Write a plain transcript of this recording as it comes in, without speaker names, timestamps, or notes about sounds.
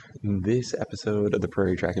This episode of the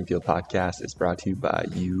Prairie Track and Field podcast is brought to you by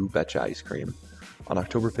You Betcha Ice Cream. On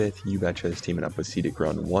October 5th, You Betcha is teaming up with Cedar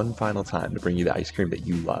Run one final time to bring you the ice cream that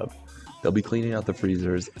you love. They'll be cleaning out the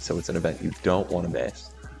freezers, so it's an event you don't want to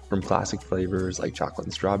miss. From classic flavors like chocolate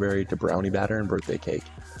and strawberry to brownie batter and birthday cake,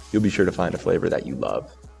 you'll be sure to find a flavor that you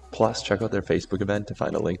love. Plus, check out their Facebook event to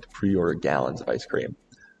find a link to pre-order gallons of ice cream.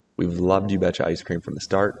 We've loved You Betcha Ice Cream from the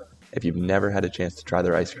start. If you've never had a chance to try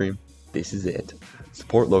their ice cream, this is it.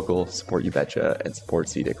 Support local, support You Betcha, and support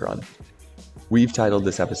CDIC Run. We've titled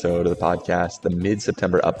this episode of the podcast the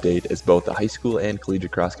Mid-September Update, as both the high school and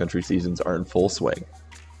collegiate cross-country seasons are in full swing.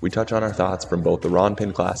 We touch on our thoughts from both the Ron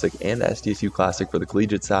Pin Classic and the SDSU Classic for the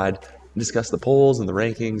collegiate side, and discuss the polls and the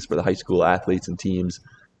rankings for the high school athletes and teams,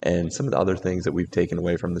 and some of the other things that we've taken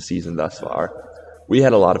away from the season thus far. We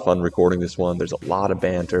had a lot of fun recording this one. There's a lot of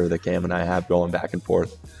banter that Cam and I have going back and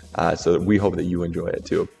forth, so we hope that you enjoy it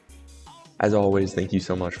too. As always, thank you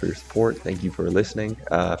so much for your support. Thank you for listening,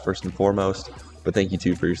 first and foremost. But thank you,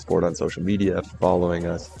 too, for your support on social media, for following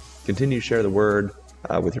us. Continue to share the word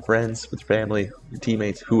with your friends, with your family, your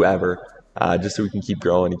teammates, whoever, just so we can keep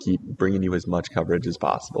growing and keep bringing you as much coverage as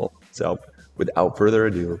possible. So without further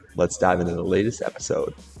ado, let's dive into the latest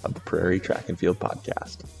episode of the Prairie Track and Field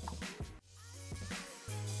podcast.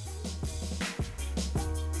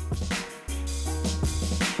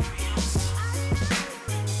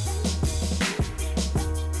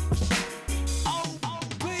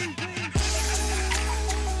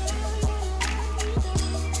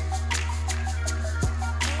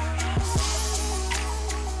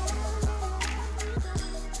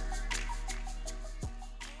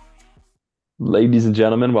 Ladies and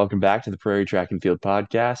gentlemen, welcome back to the Prairie Track and Field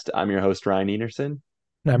podcast. I'm your host, Ryan Enerson.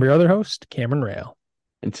 And I'm your other host, Cameron Rail.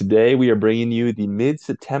 And today we are bringing you the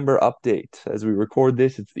mid-September update. As we record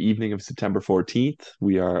this, it's the evening of September 14th.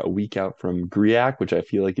 We are a week out from GRIAC, which I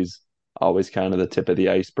feel like is always kind of the tip of the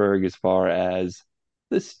iceberg as far as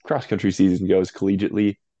this cross-country season goes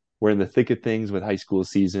collegiately. We're in the thick of things with high school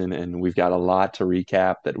season, and we've got a lot to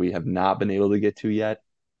recap that we have not been able to get to yet.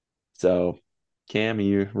 So, Cam, are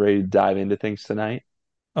you ready to dive into things tonight?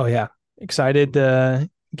 Oh, yeah. Excited to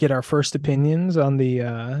get our first opinions on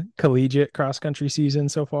the collegiate cross country season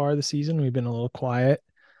so far this season. We've been a little quiet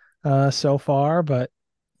so far, but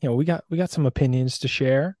we got some opinions to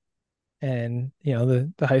share. And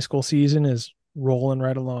the high school season is rolling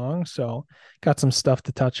right along. So got some stuff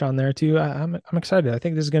to touch on there too. I'm excited. I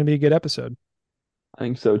think this is going to be a good episode. I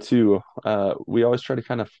think so too. We always try to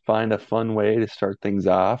kind of find a fun way to start things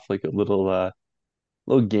off, like a little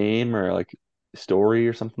game or like story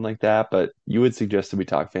or something like that. But you would suggest that we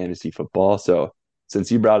talk fantasy football. So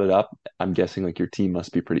since you brought it up, I'm guessing like your team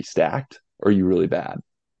must be pretty stacked, or are you really bad?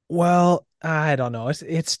 Well, I don't know.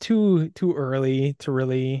 It's too early to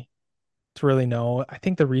really know. I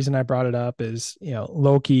think the reason I brought it up is,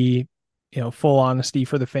 low-key, full honesty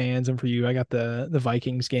for the fans and for you. I got the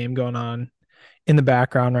Vikings game going on in the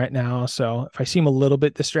background right now. So if I seem a little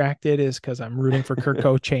bit distracted is because I'm rooting for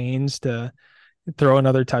Kirko Chains to throw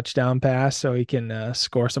another touchdown pass so he can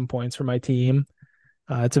score some points for my team.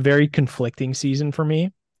 It's a very conflicting season for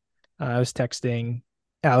me. I was texting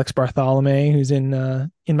Alex Bartholomew, who's in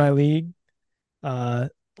my league, uh,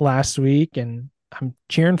 last week, and I'm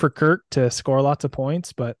cheering for Kirk to score lots of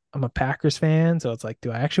points, but I'm a Packers fan, so it's like,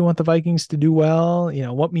 do I actually want the Vikings to do well?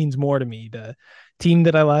 What means more to me, the team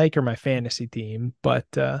that I like or my fantasy team? But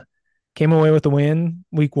came away with a win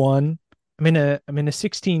week one. I'm in a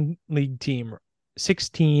 16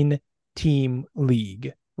 team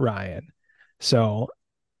league, Ryan. So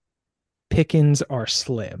pickings are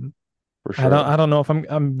slim. For I don't sure. I don't know if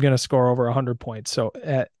I'm gonna score over 100 points. So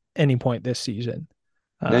at any point this season.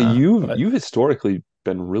 Now But you've historically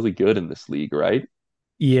been really good in this league, right?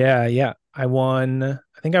 yeah. I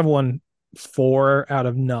think I've won 4 out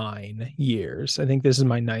of 9 years. I think this is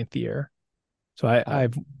my ninth year. So Oh,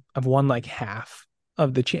 I've won like half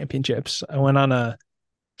of the championships. I went on a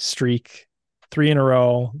streak 3 in a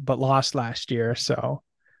row, but lost last year. So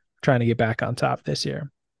trying to get back on top this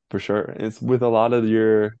year. for sure. It's with a lot of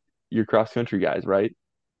your cross country guys, right?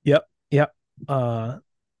 Yep. Yep. Uh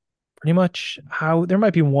Pretty much how there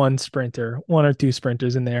might be one or two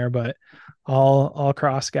sprinters in there, but all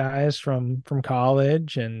cross guys from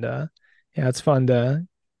college. And yeah, it's fun to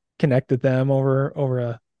connect with them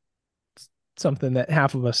over something that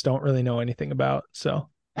half of us don't really know anything about. So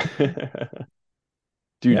Dude,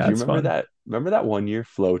 do yeah, you it's remember fun. that? Remember that one year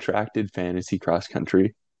Flow Track did fantasy cross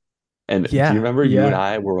country? And do you Yeah, remember you and yeah.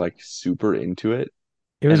 I were like super into it?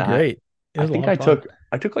 It And was great. It I was a think lot of fun.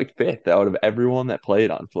 I took like fifth out of everyone that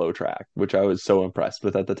played on Flow Track, which I was so impressed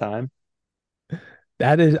with at the time.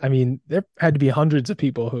 That is, I mean, there had to be hundreds of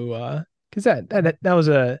people who, because that was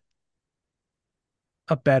a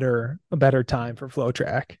better time for flow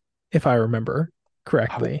track, if I remember I,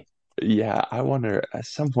 correctly. yeah, I wonder at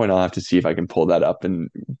some point I'll have to see if I can pull that up and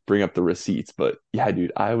bring up the receipts. But yeah,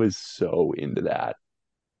 dude, I was so into that.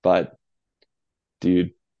 But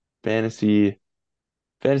dude, fantasy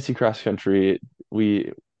fantasy cross country,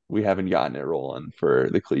 we we haven't gotten it rolling for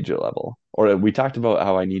the collegiate level. Or we talked about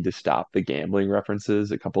how I need to stop the gambling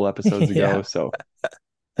references a couple episodes Yeah. ago, so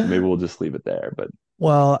maybe we'll just leave it there. But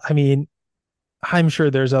Well, I mean, I'm sure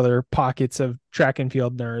there's other pockets of track and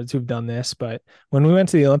field nerds who've done this, but when we went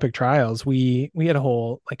to the Olympic trials, we had a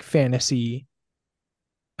whole like fantasy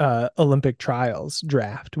Olympic trials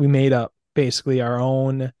draft. We made up basically our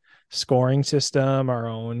own scoring system, our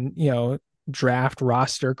own, draft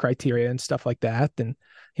roster criteria and stuff like that. And,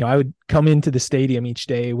 I would come into the stadium each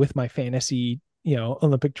day with my fantasy,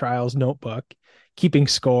 Olympic trials notebook, keeping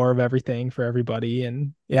score of everything for everybody.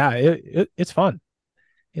 And yeah, it's fun.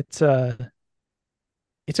 It's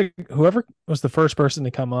whoever was the first person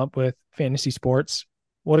to come up with fantasy sports,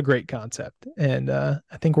 what a great concept. And I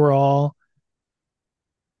think I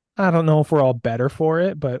don't know if we're all better for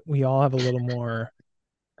it, but we all have a little more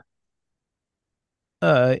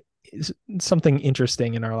uh something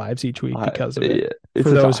interesting in our lives each week because of it. it's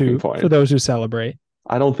a talking For point. those who celebrate.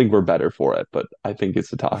 I don't think we're better for it, but I think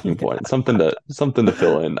it's a talking point. Something to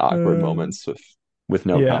fill in awkward Uh, moments with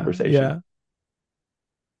no yeah, conversation. yeah.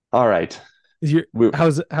 All right. Is your We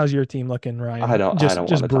how's your team looking, Ryan? I Just don't want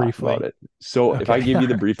just to talk about briefly. it. So if I Okay. give All you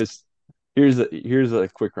the right. briefest, here's a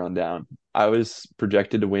quick rundown. I was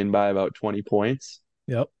projected to win by about 20 points,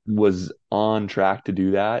 Yep. was on track to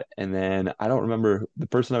do that, and then I don't remember the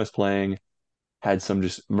person I was playing had some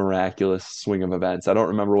just miraculous swing of events. I don't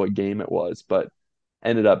remember what game it was, but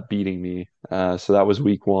ended up beating me. So that was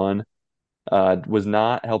week one. Was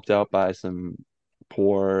not helped out by some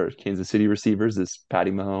poor Kansas City receivers. This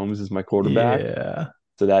Patty Mahomes is my quarterback. Yeah.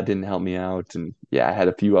 So that didn't help me out. And yeah, I had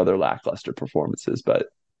a few other lackluster performances, but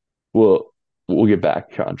we'll we'll get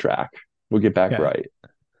back on track. We'll get back Okay. right.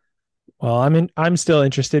 Well, I'm still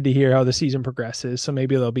interested to hear how the season progresses. So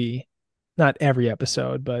maybe there'll be not every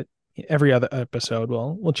episode, but every other episode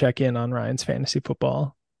we'll check in on Ryan's fantasy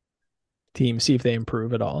football team, see if they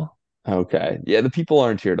improve at all. Okay. Yeah, the people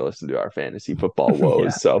aren't here to listen to our fantasy football Yeah.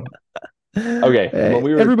 woes. So okay, when Hey,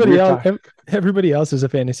 we were talking, everybody else is a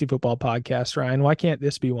fantasy football podcast, Ryan. Why can't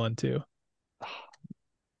this be one too?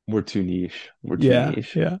 we're too niche. We're too Yeah,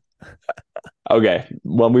 niche. yeah, Okay,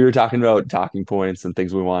 when we were talking about talking points and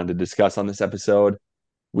things we wanted to discuss on this episode,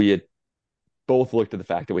 we had both looked at the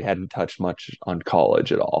fact that we hadn't touched much on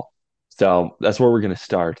college at all. So that's where we're going to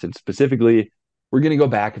start. And specifically, we're going to go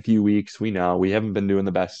back a few weeks. We know we haven't been doing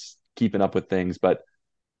the best keeping up with things, but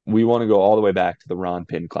we want to go all the way back to the Ron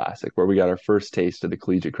Pin Classic, where we got our first taste of the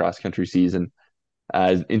collegiate cross country season.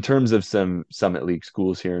 In terms of some Summit League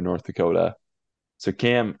schools here in North Dakota. So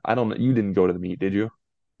Cam, I don't know, you didn't go to the meet, did you?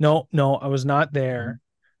 no, no, I was not there.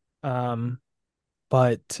 Um,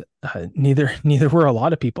 but neither were a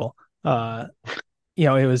lot of people. Uh, it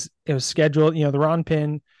was scheduled. The Ron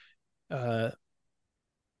Pin. Uh,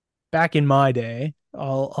 Back in my day,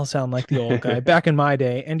 I'll sound like the old guy. Back in my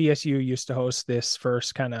day, NDSU used to host this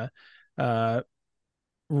first kind of uh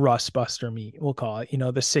rust buster meet, we'll call it. The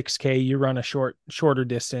 6K, you run a shorter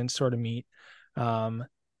distance sort of meet. Um,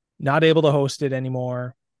 Not able to host it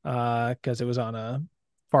anymore because it was on a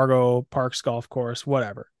Fargo Parks golf course,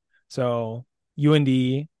 whatever. So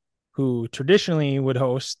UND, who traditionally would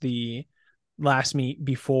host the last meet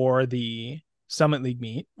before the Summit League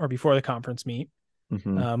meet or before the conference meet,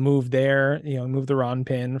 Hmm. moved the Ron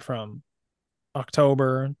Pin from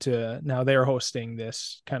October to now they're hosting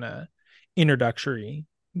this kind of introductory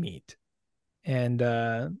meet. And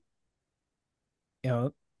you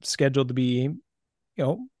know, scheduled to be,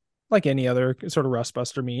 like any other sort of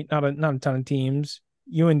rustbuster meet, not a ton of teams,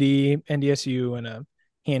 UND, NDSU, and a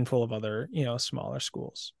handful of other, smaller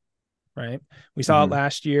schools, right? We saw it Hmm.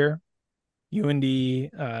 last year. UND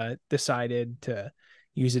decided to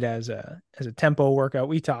use it as a tempo workout.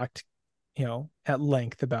 We talked, at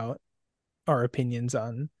length about our opinions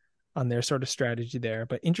on their sort of strategy there.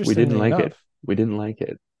 But We didn't interestingly like it. enough, We didn't like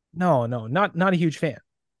it. no, not a huge fan.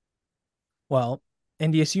 Well,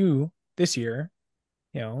 NDSU this year,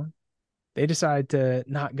 you know, they decide to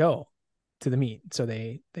not go to the meet. So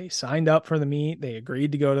they signed up for the meet. They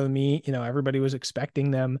agreed to go to the meet. Everybody was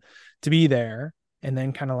expecting them to be there. And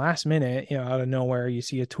then kind of last minute, out of nowhere, you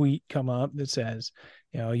see a tweet come up that says,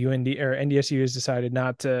 UND or NDSU has decided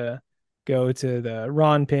not to go to the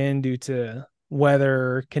Ron Pin due to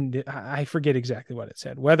weather I forget exactly what it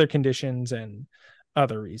said, weather conditions and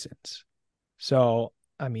other reasons. So,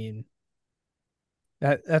 I mean,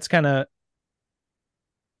 that's kind of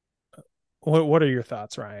what are your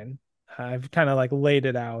thoughts, Ryan? I've kind of like laid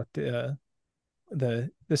it out, the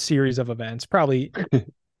series of events, probably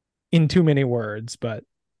in too many words, but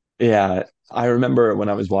Yeah, I remember when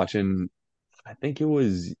I was watching, I think it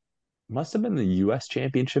was must have been the US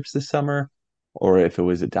championships this summer, or if it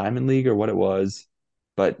was a Diamond League or what it was.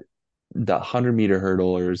 But the 100-meter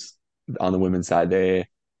hurdlers on the women's side, they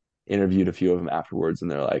interviewed a few of them afterwards,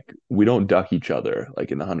 and they're like, we don't duck each other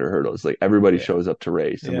like in the 100 hurdles. Like everybody yeah, shows up to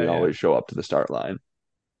race, and we yeah, always show up to the start line.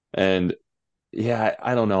 And yeah,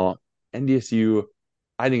 I don't know. NDSU,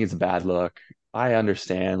 I think it's a bad look. I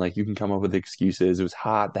understand. Like you can come up with excuses. It was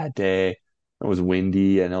hot that day. It was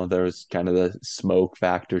windy. I know there was kind of the smoke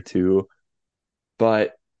factor too.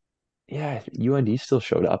 But yeah, UND still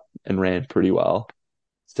showed up and ran pretty well. yeah,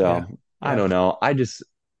 So I yeah, don't know.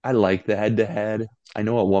 I like the head to head. I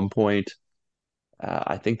know at one point,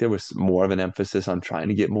 I think there was more of an emphasis on trying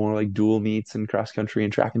to get more like dual meets in cross country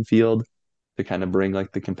and track and field to kind of bring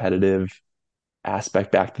like the competitive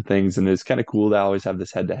aspect back to things. And it's kind of cool to always have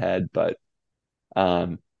this head to head. But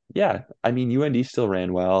um, yeah, I mean, UND still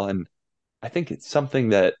ran well. And I think it's something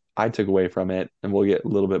that I took away from it. And we'll get a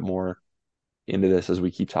little bit more into this as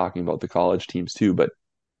we keep talking about the college teams too. But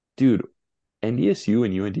dude, NDSU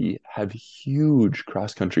and UND have huge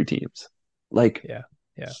cross country teams, like yeah,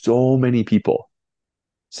 yeah, so many people.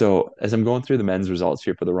 So as I'm going through the men's results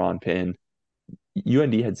here for the Ron Pin,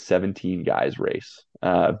 UND had 17 guys race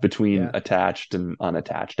between yeah. attached and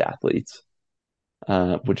unattached athletes,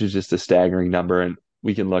 which is just a staggering number. And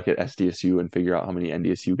we can look at SDSU and figure out how many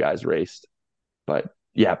NDSU guys raced. But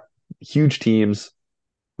yeah, huge teams.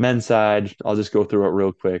 Men's side, I'll just go through it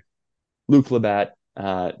real quick. Luke Labatt,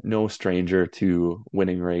 no stranger to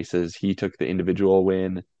winning races. He took the individual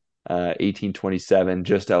win, 1827,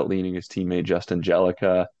 just outleaning his teammate Justin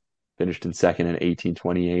Jellica, finished in second in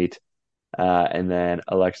 1828. And then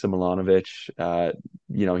Alexa Milanovic,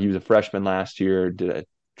 he was a freshman last year, did a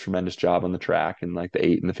tremendous job on the track in like the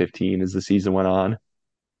 8 and the 15 as the season went on.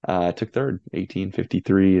 Took third,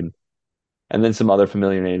 1853, and then some other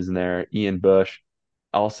familiar names in there. Ian Bush,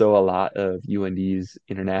 also a lot of UND's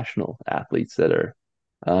international athletes that are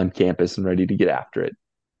on campus and ready to get after it.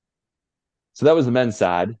 So that was the men's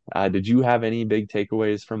side. Did you have any big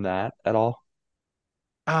takeaways from that at all?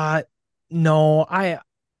 Uh no, I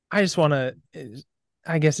just want to,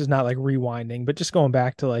 I guess it's not like rewinding, but just going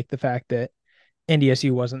back to like the fact that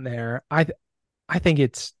NDSU wasn't there. I think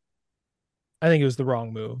I think it was the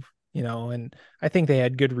wrong move, and I think they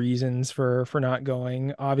had good reasons for not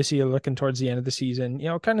going. Obviously, you're looking towards the end of the season,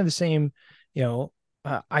 kind of the same, you know,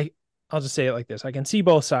 I'll just say it like this. I can see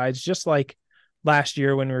both sides, just like last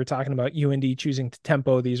year when we were talking about UND choosing to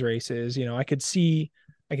tempo these races, I could see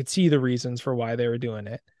the reasons for why they were doing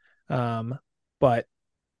it. But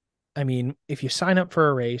I mean, if you sign up for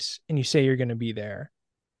a race and you say you're going to be there,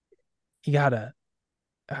 you gotta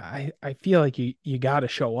I feel like you got to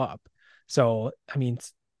show up. So, I mean,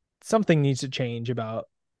 something needs to change about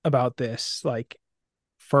this like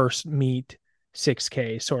first meet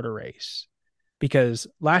 6K sort of race. Because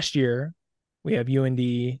last year we have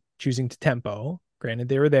UND choosing to tempo. Granted,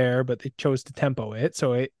 they were there, but they chose to tempo it.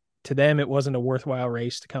 So it to them it wasn't a worthwhile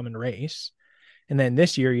race to come and race. And then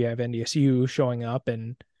this year you have NDSU showing up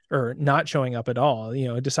and or not showing up at all,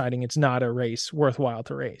 deciding it's not a race worthwhile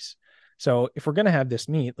to race. So if we're going to have this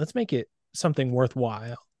meet, let's make it something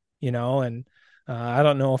worthwhile, and I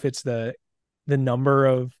don't know if it's the number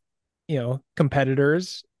of,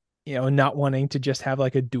 competitors, not wanting to just have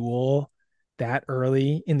like a duel that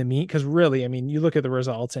early in the meet. Cause really, I mean, you look at the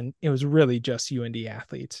results and it was really just UND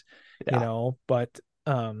athletes, Yeah. but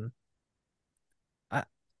I,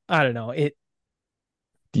 I don't know.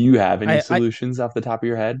 Do you have any I solutions off the top of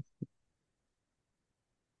your head?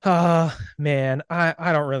 Man,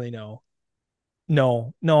 I don't really know.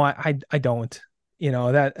 No, I don't.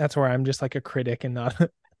 That's where I'm just like a critic and not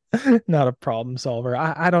not a problem solver.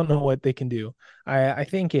 I don't know what they can do. I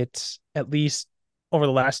think it's at least over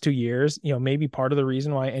the last 2 years, maybe part of the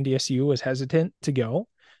reason why NDSU was hesitant to go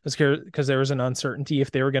was because there was an uncertainty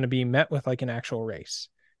if they were going to be met with like an actual race.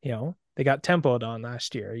 They got tempoed on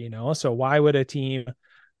last year, so why would a team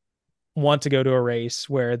want to go to a race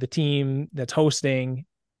where the team that's hosting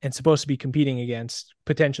and supposed to be competing against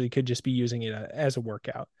potentially could just be using it as a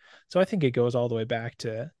workout. So I think it goes all the way back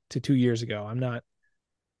to 2 years ago. I'm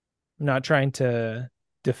not trying to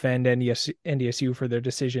defend NDSU for their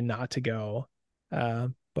decision not to go,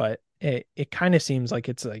 but it kind of seems like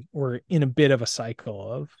it's like we're in a bit of a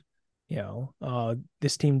cycle of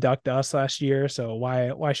this team ducked us last year, so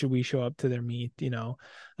why should we show up to their meet?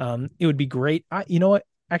 It would be great. You know what?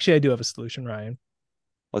 Actually, I do have a solution, Ryan.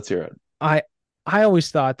 Let's hear it. I I always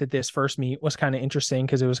thought that this first meet was kind of interesting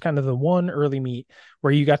because it was kind of the one early meet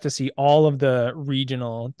where you got to see all of the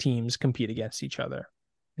regional teams compete against each other.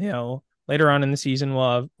 Later on in the season,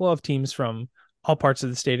 we'll have teams from all parts of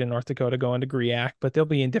the state of North Dakota going to GRIAC, but they'll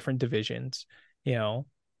be in different divisions. You know,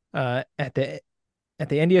 at the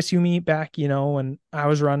NDSU meet back, when I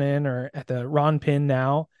was running, or at the Ron Pin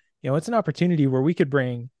now, it's an opportunity where we could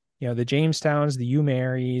bring, the Jamestowns, the U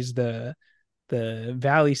Marys, the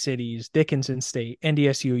Valley Cities, Dickinson State,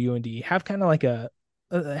 NDSU, UND have kind of like a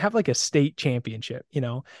state championship.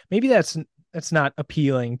 Maybe that's not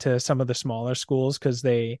appealing to some of the smaller schools because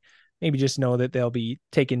they maybe just know that they'll be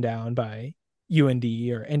taken down by UND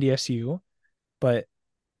or NDSU. But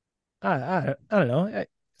I don't know.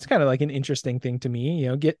 It's kind of like an interesting thing to me.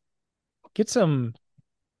 Get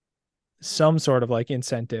some sort of like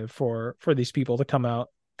incentive for these people to come out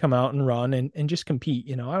and run and just compete.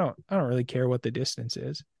 I don't really care what the distance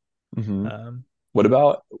is. Hmm. Um, What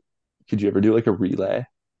about, could you ever do like a relay?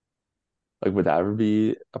 Like, would that ever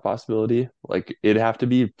be a possibility? Like, it'd have to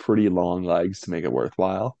be pretty long legs to make it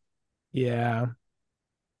worthwhile. yeah,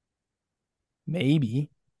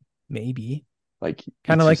 maybe Like,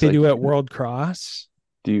 kind it's of like just they like, do at World Cross.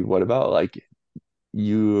 what about like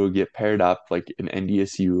you get paired up like an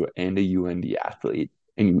NDSU and a UND athlete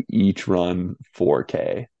and you each run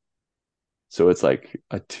 4K. So it's like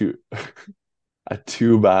a 2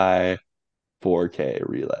 by 4K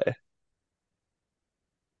relay.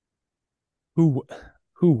 Who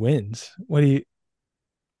who wins? What do you?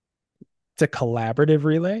 It's a collaborative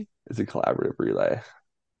relay. It's a collaborative relay.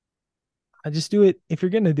 I just do it if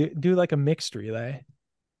you're gonna do like a mixed relay.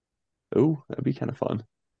 Oh, that'd be kind of fun.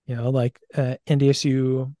 Like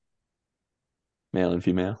NDSU Male and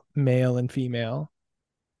female. male and female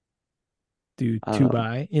do I don't two know.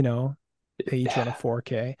 by. They each run a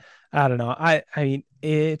 4K. I don't know. I mean,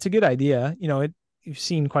 it's a good idea. You've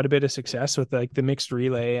seen quite a bit of success with like the mixed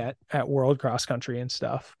relay at World Cross Country and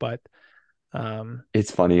stuff, but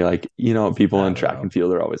It's funny, like, people I in don't track know. and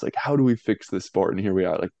field are always like, how do we fix this sport? And here we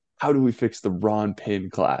are, like, how do we fix the Ron Pin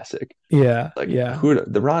Classic? Yeah, Like, yeah.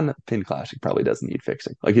 the Ron Pin Classic probably doesn't need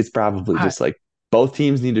fixing. Like, it's probably I just like both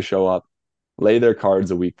teams need to show up, lay their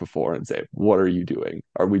cards a week before and say, what are you doing?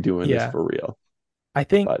 Are we doing this yeah. for real? I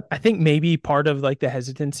think But I think maybe part of like the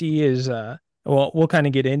hesitancy is well, we'll kind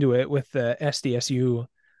of get into it with the SDSU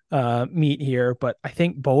meet here, but I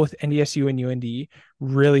think both NDSU and UND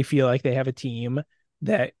really feel like they have a team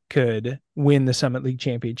that could win the Summit League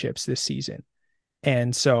championships this season.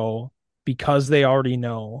 And so because they already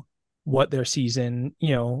know what their season,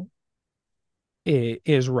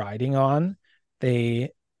 is riding on,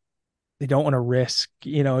 they they don't want to risk,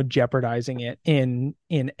 jeopardizing it in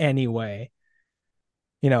any way.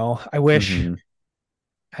 I wish mhm.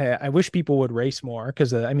 I wish people would race more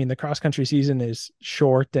because I mean the cross country season is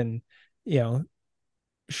short and you know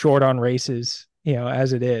short on races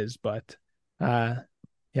as it is, but uh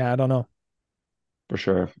yeah, I don't know. For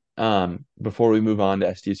sure. Before we move on to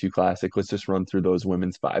SDSU Classic, let's just run through those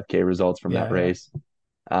women's 5K results from that Yeah, race.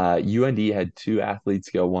 UND had two athletes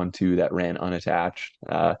go 1-2 that ran unattached.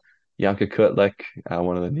 Yanka Kutlik,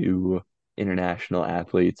 one of the new international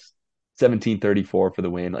athletes, 17:34 for the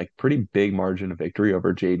win. Like, pretty big margin of victory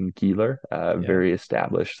over Jaden Keeler, yeah, very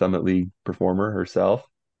established Summit League performer herself.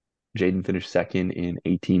 Jaden finished second in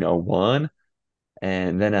 18:01.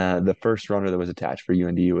 And then the first runner that was attached for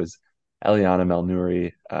UND was Eliana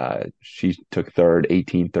Melnuri. She took third,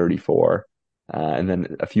 18:34. And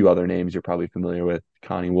then a few other names you're probably familiar with: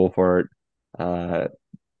 Connie Wolfart, uh,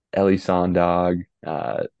 Ellie Sondog,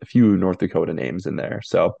 a few North Dakota names in there.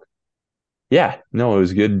 So yeah, no, it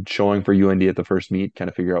was good showing for UND at the first meet, kind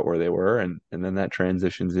of figure out where they were, and then that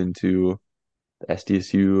transitions into the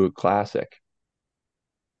SDSU Classic.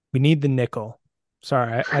 we need the nickel.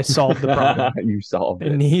 Sorry, I solved the problem. You solved It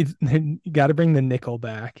it. needs you got to bring the nickel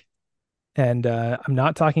back. And I'm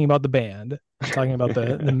not talking about the band. I'm talking about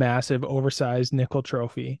the massive oversized nickel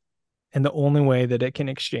trophy. And the only way that it can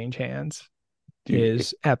exchange hands Dude,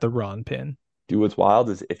 is at the Ron pin. dude, what's wild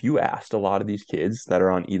is if you asked a lot of these kids that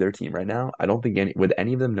are on either team right now, I don't think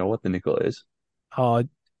any of them know what the nickel is. Uh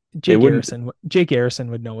They wouldn't. Jake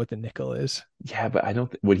Garrison would know what the nickel is. Yeah, but I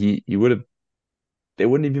don't. Would he would have. They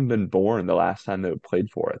wouldn't even been born the last time they played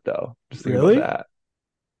for it, though. Just think about Really? that.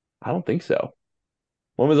 I don't think so.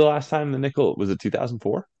 When was the last time the nickel was it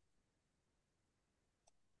 2004?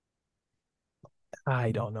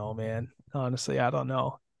 I don't know, man. Honestly, I don't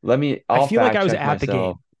know. Let me. I I'll feel like I fact was check at the myself.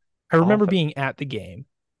 game. I I'll. remember being at the game.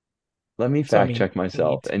 let me So I fact mean check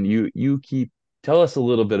myself, 8. and you keep tell us a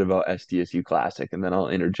little bit about SDSU Classic, and then I'll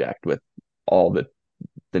interject with all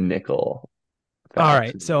the nickel All facts.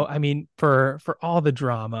 right. So I mean for all the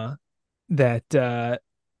drama that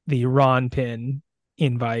the Ron Pin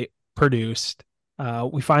invite produced,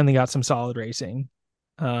 we finally got some solid racing.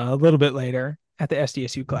 A little bit later at the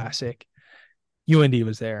SDSU Classic, UND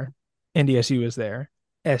was there, NDSU was there,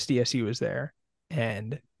 SDSU was there,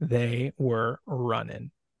 and they were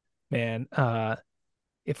running. Man,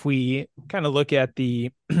 if we kind of look at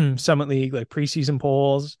the Summit League like preseason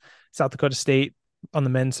polls, South Dakota State on the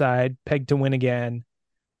men's side pegged to win again.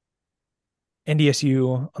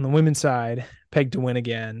 NDSU on the women's side pegged to win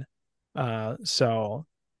again. So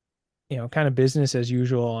kind of business as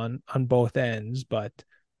usual on both ends. But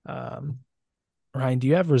um, Ryan, do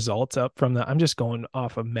you have results up from the? I'm just going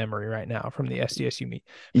off of memory right now from the SDSU meet.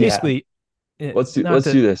 Yeah, Basically, not let's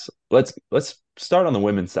to do this. Let's start on the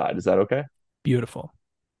women's side. Is that okay? beautiful,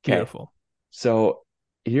 Okay. beautiful. So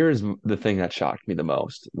here's the thing that shocked me the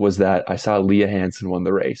most was that I saw Leah Hansen won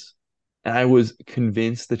the race, and I was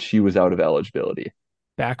convinced that she was out of eligibility.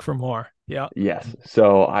 Back for more. Yeah. Yes.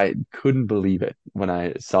 So I couldn't believe it when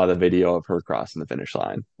I saw the video of her crossing the finish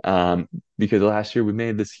line. Because last year we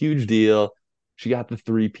made this huge deal. She got the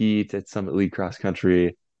three-peat at Summit League Cross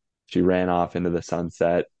Country. She ran off into the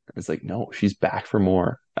sunset. It's like, no, she's back for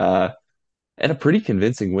more. And a pretty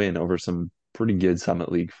convincing win over some pretty good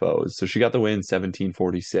Summit League foes. So she got the win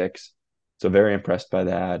 1746. So very impressed by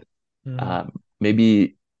that. Mhm.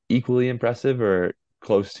 Maybe equally impressive or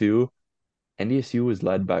close to NDSU was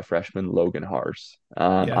led by freshman Logan Hars.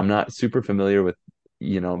 Yeah. I'm not super familiar with,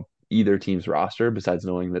 either team's roster besides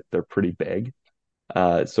knowing that they're pretty big.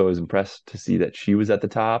 So I was impressed to see that she was at the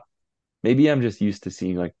top. Maybe I'm just used to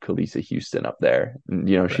seeing like Kalisa Houston up there. And,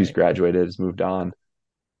 she's Right. graduated, has moved on.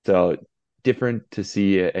 So different to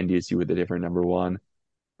see NDSU with a different number one.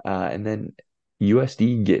 And then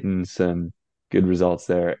USD getting some good results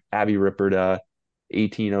there. Abby Ripperda,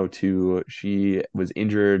 1802. She was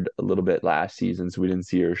injured a little bit last season, so we didn't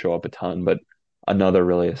see her show up a ton, but another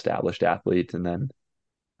really established athlete. And then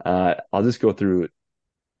I'll just go through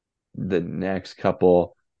the next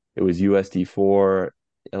couple. It was USD 4,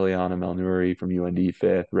 Ileana Melnuri from UND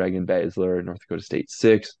 5th, Reagan Basler, North Dakota State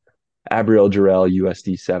 6th, Abrielle Jarrell,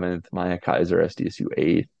 USD 7th, Maya Kaiser, SDSU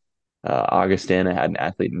 8th. Augustana had an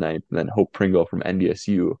athlete in ninth, and then Hope Pringle from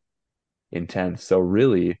NDSU in 10th. So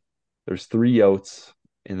really, there's three Oats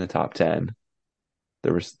in the top 10.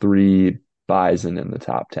 There was three Bison in the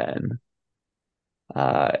top 10,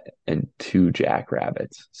 uh, and two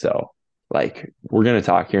Jackrabbits. So, like, we're going to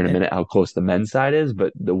talk here in a And minute how close the men's side is,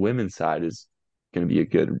 but the women's side is going to be a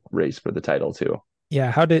good race for the title, too. yeah,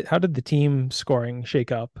 how did the team scoring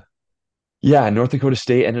shake up? Yeah, North Dakota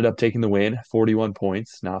State ended up taking the win, 41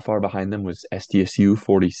 points. Not far behind them was SDSU,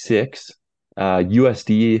 46.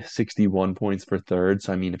 USD, 61 points for third.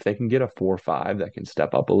 So, I mean, if they can get a 4-5 that can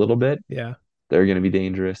step up a little bit, Yeah. they're going to be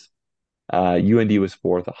dangerous. UND was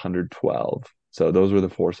fourth, 112. So, those were the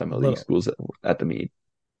four A Summit League little. schools at the meet.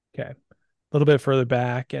 Okay. A little bit further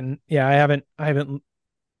back. And yeah, I haven't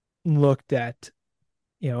looked at,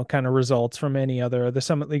 kind of results from any other of the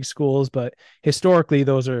Summit League schools, but historically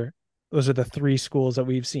those are the three schools that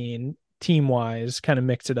we've seen team wise kind of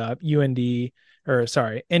mix it up. UND or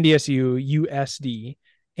sorry, NDSU, USD,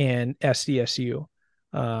 and SDSU.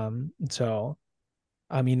 So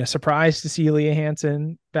I mean, a surprise to see Leah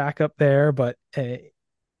Hansen back up there, but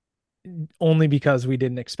only because we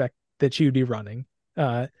didn't expect that she would be running.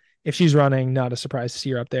 If she's running, not a surprise to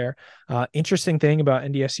see her up there. Interesting thing about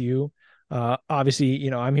NDSU,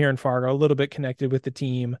 obviously, I'm here in Fargo, a little bit connected with the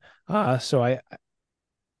team, so I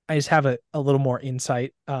just have a little more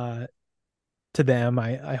insight to them.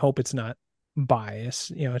 I hope it's not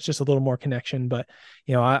bias. It's just a little more connection. But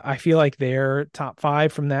I feel like their top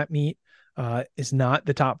five from that meet is not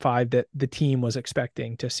the top five that the team was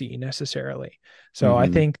expecting to see necessarily. So I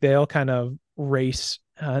Hmm. think they'll kind of race.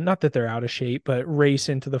 Not that they're out of shape, but race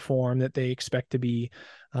into the form that they expect to be.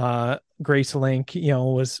 Grace Link,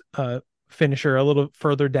 was a finisher a little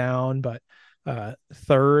further down, but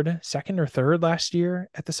second or third last year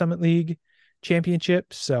at the Summit League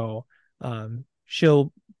championship. So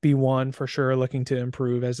she'll be one for sure, looking to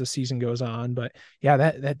improve as the season goes on. But yeah,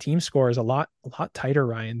 that team score is a lot tighter,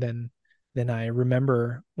 Ryan, than I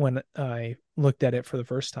remember when I looked at it for the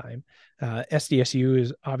first time. SDSU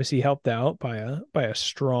is obviously helped out by a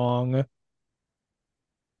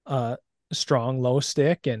uh strong low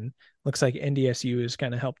stick, and looks like NDSU is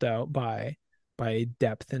kind of helped out by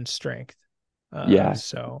depth and strength. Yeah,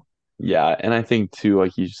 So yeah. And I think, too,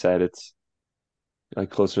 like you said, it's like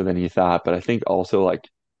closer than you thought. But I think also, like,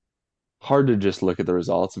 hard to just look at the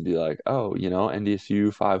results and be like, oh,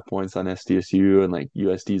 NDSU 5 points on SDSU and like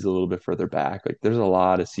USD is a little bit further back. Like there's a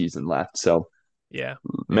lot of season left. So Yeah.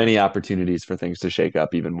 Yeah. many opportunities for things to shake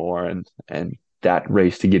up even more and that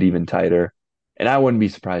race to get even tighter. And I wouldn't be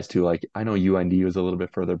surprised too. Like I know UND was a little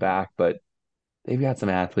bit further back, but they've got some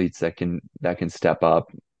athletes that can step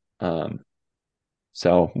up. Um,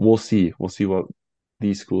 so we'll see. We'll see what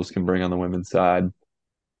these schools can bring on the women's side.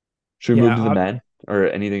 Should we move to the Yeah. men or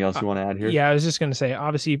anything else Uh, you want to add here? yeah, I was just going to say,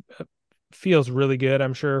 obviously, feels really good,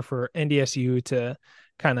 I'm sure, for NDSU to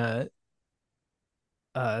kind of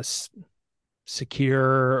uh, secure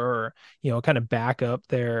or kind of back up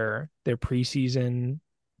their preseason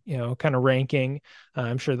kind of ranking.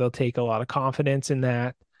 I'm sure they'll take a lot of confidence in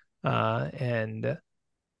that, and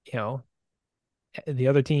know the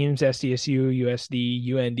other teams, SDSU, USD,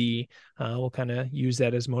 UND, will kind of use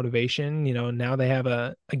that as motivation. Now they have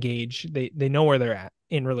a gauge. They know where they're at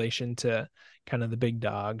in relation to kind of the big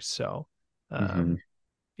dogs. So, Hmm. um,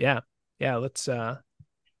 yeah, yeah, let's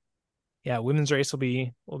yeah, women's race will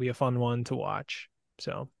be a fun one to watch.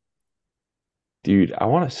 So, Dude, I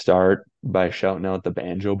want to start by shouting out the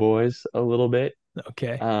Banjo Boys a little bit.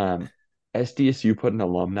 okay, Um, SDSU put an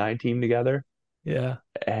alumni team together yeah,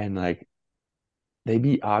 and like they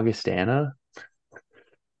beat Augustana.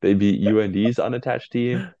 They beat UND's unattached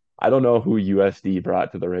team. I don't know who USD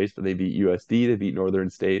brought to the race, but they beat USD. They beat Northern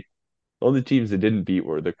State. The only teams they didn't beat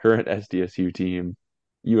were the current SDSU team,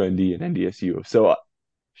 UND, and NDSU. So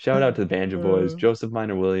shout out to the Banjo Boys. uh, Joseph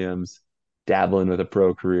Minor Williams, dabbling with a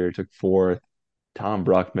pro career, took fourth. Tom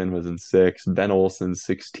Bruckman was in sixth. Ben Olson,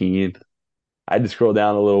 16th. I had to scroll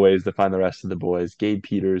down a little ways to find the rest of the boys. Gabe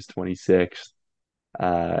Peters, 26th.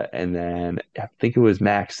 And then I think it was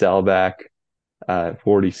Max Selbach,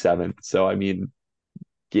 47th. So, I mean,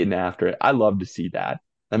 getting after it. I love to see that.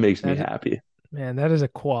 That makes me that happy. man, that is a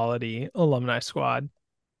quality alumni squad.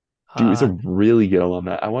 Dude, it's a Uh, really good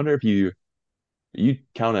alumni. I wonder if you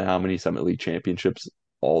counted how many Summit League championships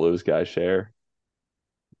all those guys share.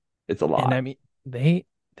 It's a and lot. I mean they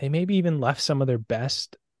maybe even left some of their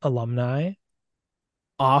best alumni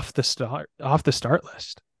off the start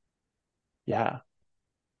list. Yeah.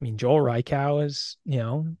 I mean, Joel Reichow is,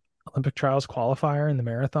 Olympic trials qualifier in the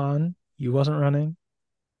marathon. You wasn't running.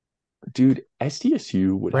 Dude,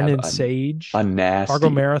 SDSU would have Brendan a Sage, nasty Fargo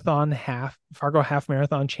half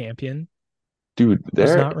marathon champion, dude. was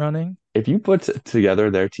They're not running. if you put together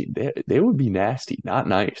their team, they would be nasty, not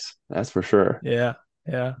nice. That's for sure. Yeah,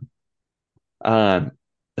 yeah. Um,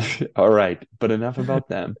 all right, but enough about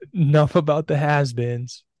them. Enough about the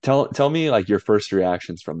has-beens. Tell me like your first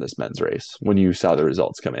reactions from this men's race when you saw the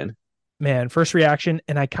results come in. Man, first reaction,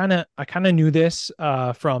 and I kind of knew this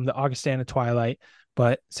from the Augustana Twilight,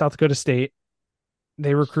 but South Dakota State,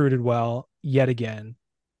 they recruited well yet again.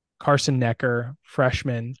 Carson Necker,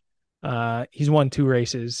 freshman. He's won two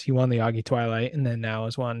races. He won the Augie Twilight and then now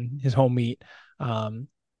has won his home meet.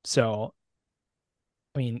 So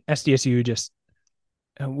I mean, SDSU just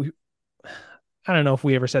we I don't know if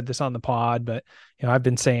we ever said this on the pod, but I've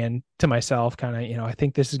been saying to myself, kind of, I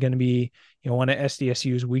think this is going to be, one of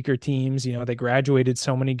SDSU's weaker teams. They graduated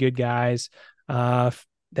so many good guys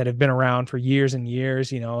that have been around for years and years.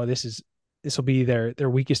 This will be their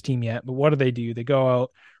weakest team yet. But what do? They go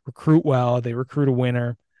out, recruit well. They recruit a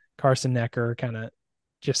winner, Carson Necker, kind of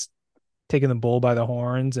just taking the bull by the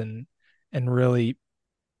horns and really,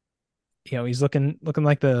 he's looking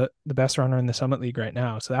like the best runner in the Summit League right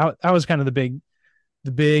now. So that was kind of the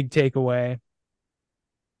big takeaway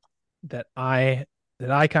that I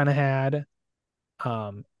kind of had.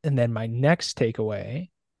 And then my next takeaway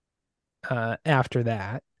after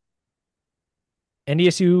that,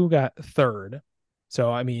 NDSU got third.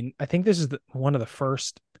 So I mean, I think this is one of the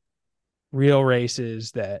first real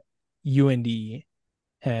races that UND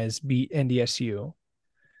has beat NDSU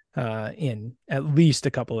in at least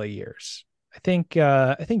a couple of years. I think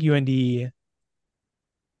UND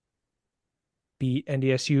beat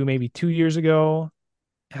NDSU maybe 2 years ago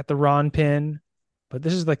at the Ron Pin, but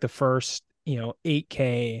this is like the first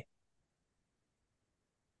 8K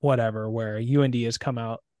whatever where UND has come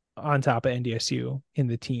out on top of NDSU in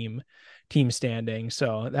the team standing.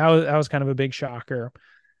 So that was kind of a big shocker.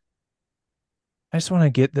 I just want to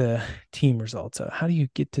get the team results. How do you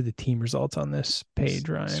get to the team results on this page,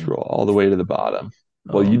 Ryan? Scroll all the way to the bottom.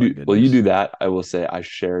 Well, Oh you my do well, you goodness. do that. I will say I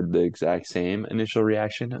shared the exact same initial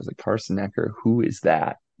reaction. I was like, Carson Necker, who is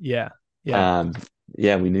that? Yeah. Yeah. Um,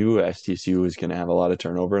 yeah, we knew STSU was going to have a lot of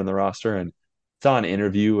turnover in the roster, and saw an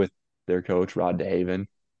interview with their coach Rod DeHaven,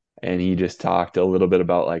 and he just talked a little bit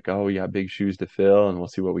about like, oh, we got big shoes to fill, and we'll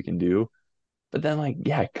see what we can do. But then like,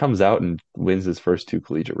 yeah, comes out and wins his first two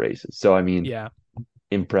collegiate races. So I mean, Yeah.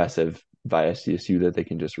 impressive by SDSU that they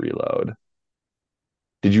can just reload.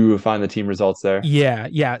 Did you find the team results there? Yeah,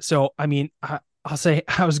 yeah. So I mean, I'll say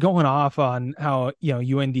I was going off on how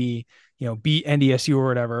UND beat NDSU or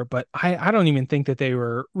whatever, but I don't even think that they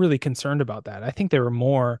were really concerned about that. I think they were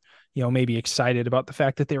more maybe excited about the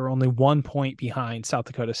fact that they were only 1 point behind South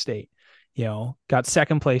Dakota State. Got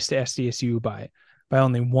second place to SDSU by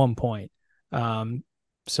only 1 point. Um,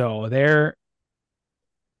 so they're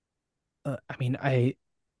I mean I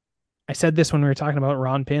said this when we were talking about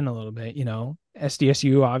Ron Pinn a little bit.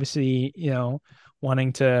 SDSU obviously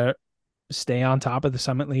wanting to stay on top of the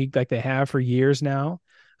Summit League like they have for years now.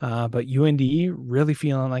 But UND really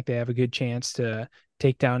feeling like they have a good chance to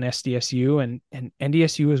take down SDSU and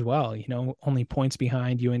NDSU as well. Only points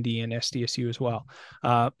behind UND and SDSU as well.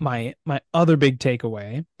 My other big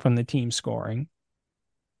takeaway from the team scoring,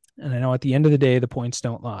 and I know at the end of the day the points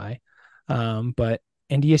don't lie, but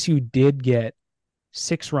NDSU did get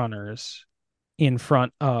 6 runners in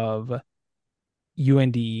front of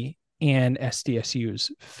UND and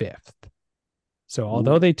SDSU's fifth. So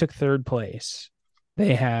although Ooh, they took third place,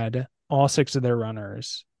 they had all 6 of their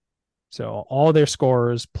runners. So all their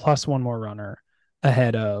scorers plus one more runner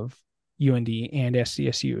ahead of UND and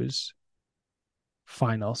SDSU's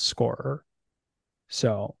final scorer.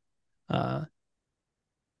 So, I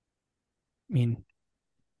mean,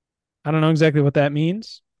 I don't know exactly what that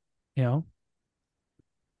means. You know,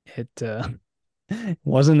 it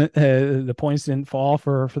wasn't the points didn't fall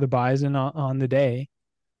for the Bison on the day.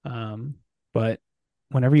 But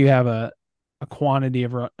whenever you have a quantity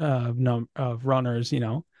of runners,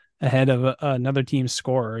 ahead of another team's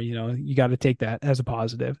scorer, you got to take that as a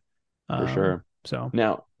positive. for sure. So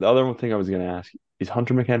Now, the other one thing I was going to ask is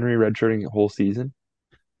Hunter McHenry redshirting the whole season?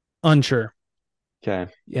 unsure.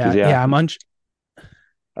 Okay. Because, Yeah, yeah, yeah,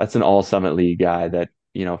 that's an all Summit League guy that,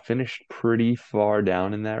 finished pretty far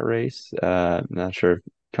down in that race. Not sure if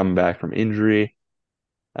coming back from injury,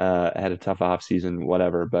 had a tough off season,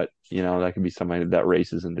 whatever, but, that could be somebody that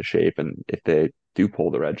races into shape. And if they do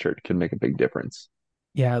pull the red shirt, it could make a big difference.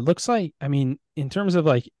 yeah. It looks like, I mean, in terms of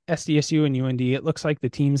like SDSU and UND, it looks like the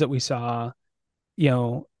teams that we saw,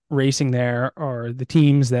 racing there are the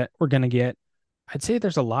teams that we're going to get. I'd say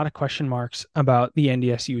there's a lot of question marks about the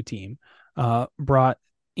NDSU team. Brought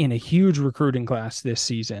in a huge recruiting class this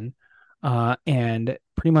season, and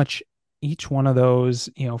pretty much each one of those,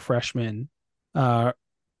 freshmen uh,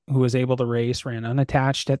 who was able to race ran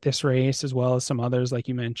unattached at this race, as well as some others, like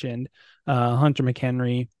you mentioned, Hunter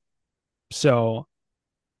McHenry. So,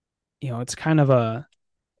 it's kind of are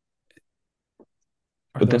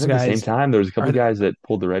But then those at the same guys, time, there was a couple are they, guys that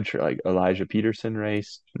pulled the red shirt, like Elijah Peterson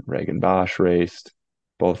raced, Reagan Bosch raced,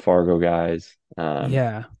 both Fargo guys.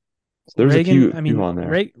 yeah. So there's a Reagan, few I few mean, on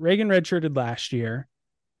there. Reagan redshirted last year.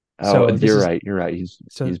 Oh, So this you're is right. You're right.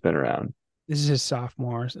 so He's been around this is his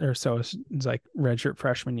sophomore or so it's like redshirt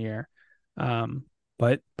freshman year. Um,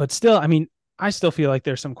 but still, I mean, I still feel like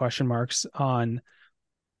there's some question marks on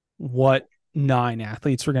what 9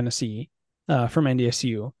 athletes we're going to see from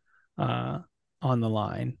NDSU uh, on the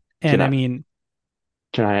line. Can And I I mean,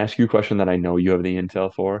 can I ask you a question that I know you have the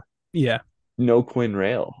intel for? yeah, No Quinn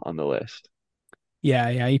Rail on the list.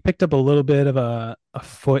 yeah. He picked up a little bit of a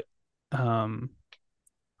foot. Um,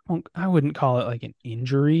 I wouldn't call it like an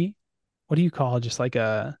injury. What do you call just like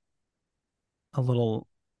a little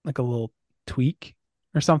like a little tweak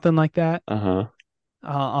or something like that Uh-huh.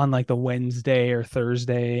 on like the Wednesday or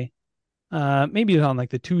Thursday, maybe on like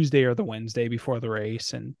the Tuesday or the Wednesday before the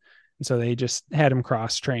race, and so they just had him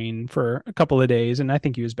cross train for a couple of days, and I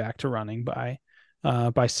think he was back to running by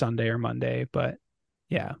Sunday or Monday. But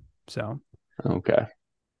yeah, so Okay.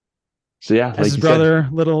 So yeah, as like his you said, brother,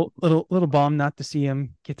 little bummed not to see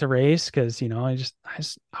him get to race because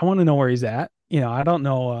I want to know where he's at. I don't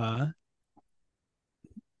know.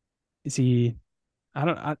 Is he I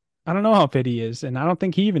don't I don't know how fit he is, and I don't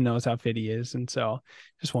think he even knows how fit he is, and so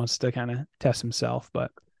just wants to kind of test himself.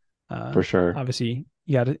 But for sure. obviously,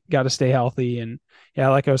 you got to stay healthy, and yeah,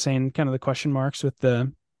 like I was saying, kind of the question marks with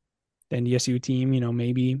the NDSU team.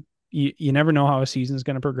 Maybe you never know how a season is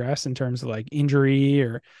going to progress in terms of like injury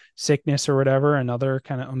or sickness or whatever. Another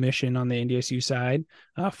kind of omission on the NDSU side,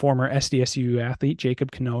 former SDSU athlete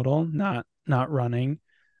Jacob Knodel not running.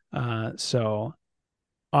 So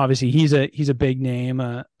obviously he's a big name,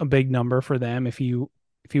 a big number for them. If he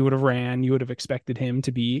would have ran, you would have expected him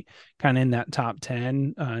to be kind of in that top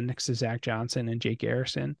 10 next to Zach Johnson and Jake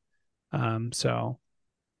Garrison. So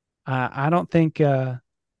I don't think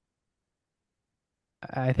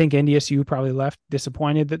I think NDSU probably left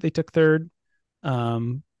disappointed that they took third.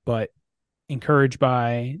 But encouraged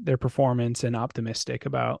by their performance and optimistic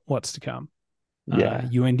about what's to come. Yeah.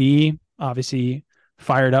 UND obviously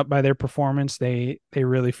fired up by their performance. They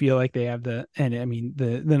really feel like they have and I mean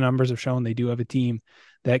the numbers have shown they do have a team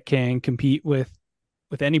that can compete with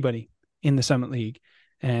anybody in the Summit League.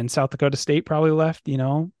 And South Dakota State probably left,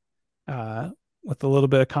 uh, with a little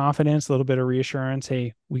bit of confidence, a little bit of reassurance.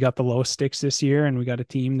 Hey, we got the low sticks this year, and we got a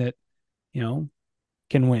team that you know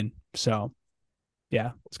can win. So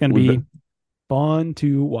yeah, it's going to We've be been, fun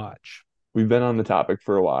to watch. we've been on the topic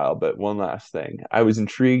for a while, but one last thing. I was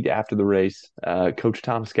intrigued after the race. Coach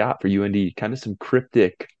Tom Scott for UND, kind of some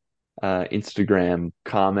cryptic Instagram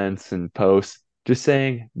comments and posts, just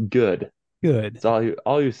saying good. Good, That's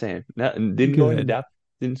all he was saying. Didn't go into good, depth.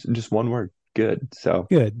 Didn't just one word. Good. So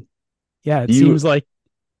good. Yeah, it do you seems like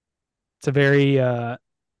it's a very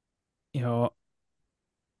you know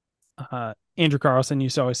Andrew Carlson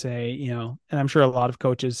used to always say, and I'm sure a lot of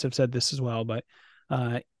coaches have said this as well, but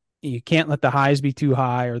uh, you can't let the highs be too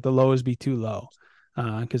high or the lows be too low.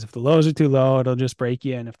 Because if the lows are too low, it'll just break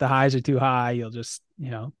you. And if the highs are too high, you'll just,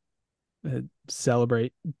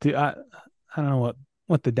 celebrate. I don't know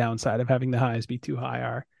what the downside of having the highs be too high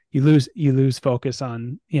are. You lose focus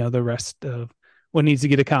on, the rest of what needs to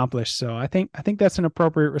get accomplished. So I think that's an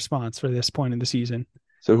appropriate response for this point in the season.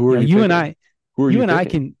 so who You are know, you you and picking? I, Who are you you and I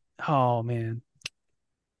picking? can. Oh man,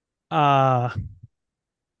 uh,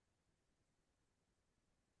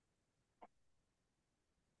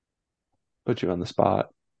 Put you on the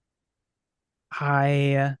spot.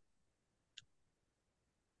 I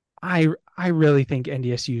I really think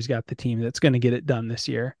NDSU's got the team that's going to get it done this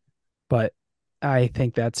year, but I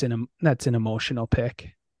think that's an emotional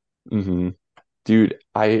pick. Hmm. Dude,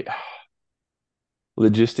 I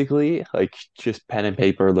logistically, like just pen and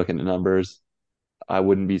paper, looking at numbers, I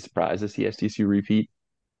wouldn't be surprised to see SDSU repeat.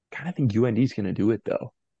 Kind of think UND's gonna do it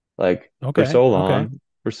though. Like Okay, okay,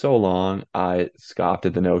 for so long, I scoffed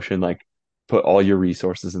at the notion like put all your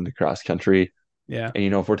resources into cross country. yeah,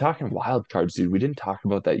 And if we're talking wild cards, dude, we didn't talk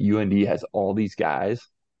about that UND has all these guys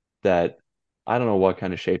that I don't know what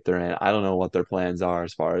kind of shape they're in. I don't know what their plans are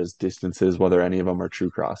as far as distances, whether any of them are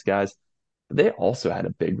true cross guys. They also had a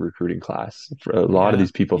big recruiting class for a lot of yeah,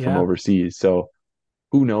 these people from yeah. overseas. So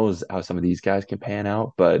who knows how some of these guys can pan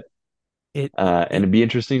out, but It it, and it it'd be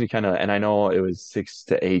interesting to kind of, and I know it was 6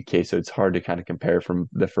 to 8K, so it's hard to kind of compare from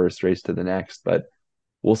the first race to the next, but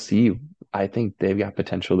we'll see. I think they've got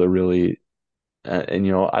potential to really, and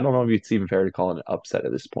I don't know if it's even fair to call it an upset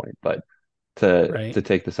at this point, but to right. to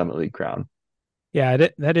take the Summit League crown. Yeah,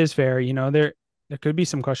 that is fair. There could be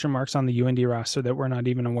some question marks on the UND roster that we're not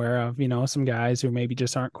even aware of. Some guys who maybe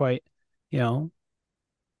just aren't quite, you know,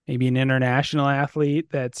 maybe an international athlete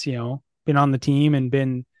that's, been on the team and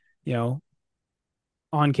been, you know,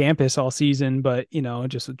 on campus all season, but,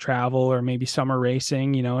 just with travel or maybe summer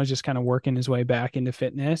racing, is just kind of working his way back into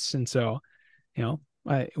fitness. And so,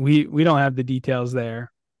 we don't have the details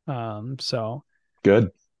there. So Good.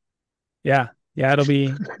 yeah, yeah, it'll be,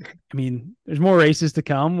 I mean, there's more races to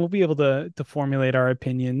come. We'll be able to formulate our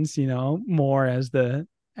opinions, more as the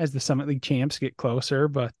Summit League champs get closer.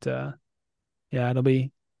 But yeah,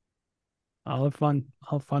 I'll have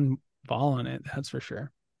fun following it. That's for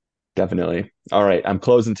sure. Definitely. All right, I'm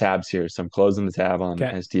closing tabs here. So I'm closing the tab on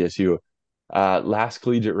Okay, SDSU. Last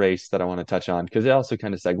collegiate race that I want to touch on because it also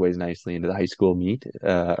kind of segues nicely into the high school meet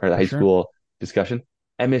or the for high sure. school discussion.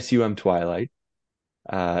 MSUM Twilight.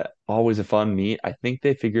 Always a fun meet. I think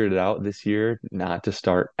they figured it out this year not to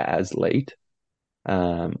start as late.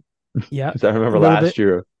 Um, Yeah, because I a remember little last bit.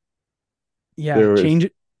 year Yeah, there was,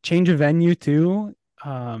 change of venue too.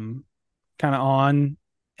 Kind of on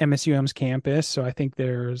MSUM's campus, so I think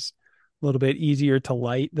there's a little bit easier to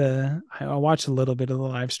light the. I watched a little bit of the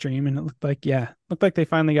live stream, and it looked like they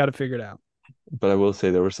finally got it figured out. but I will say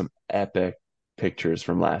there were some epic pictures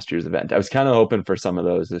from last year's event. I was kind of hoping for some of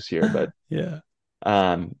those this year, but Yeah.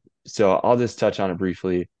 um, so I'll just touch on it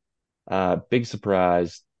briefly. Big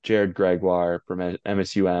surprise, Jared Gregoire from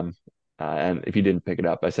MSUM. And if you didn't pick it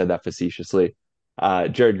up, I said that facetiously.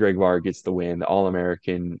 Jared Gregoire gets the win. The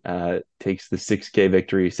All-American takes the 6K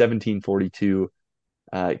victory, 17:42.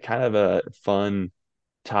 Kind of a fun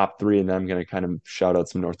top three, and then I'm going to kind of shout out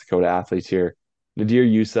some North Dakota athletes here. Nadir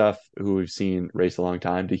Youssef, who we've seen race a long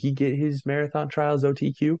time, did he get his marathon trials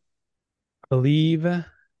OTQ? Believe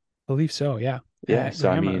believe so. Yeah. Yeah, At so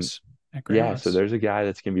I mean, grandma's. At yeah, so grandma's. there's a guy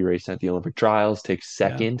that's going to be racing at the Olympic trials, takes Yeah.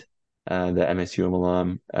 second, the MSUM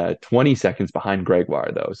alum, 20 seconds behind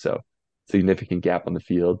Gregoire, though, so significant gap on the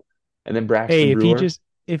field. And then Braxton Hey, Brewer,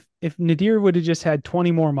 if Nadir would have just had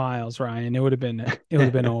 20 more miles, Ryan, it would have been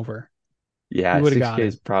over. He yeah, would have got 6K it.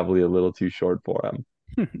 is probably a little too short for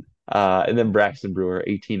him. And then Braxton Brewer,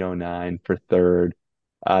 1809 for third.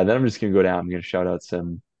 Then I'm just going to go down. I'm going to shout out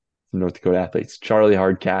some North Dakota athletes. Charlie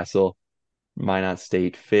Hardcastle, Minot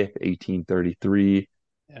State, fifth, 1833.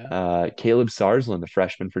 Yeah. Caleb Sarsland, the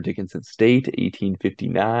freshman for Dickinson State,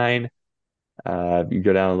 1859. You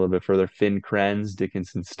go down a little bit further, Finn Krenz,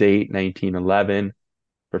 Dickinson State, 1911.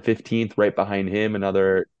 For 15th, right behind him,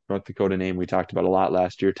 another North Dakota name we talked about a lot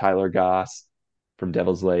last year, Tyler Goss from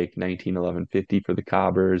Devil's Lake, 1911-50 for the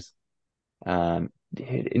Cobbers. And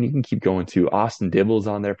you can keep going too. Austin Dibbles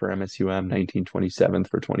on there for MSUM, 1927th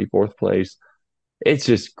for 24th place. It's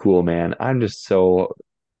just cool, man. I'm just so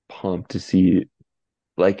pumped to see,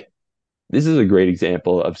 like, this is a great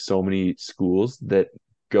example of so many schools that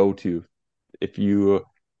go to. If you,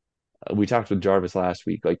 we talked with Jarvis last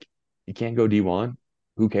week, like, you can't go D1.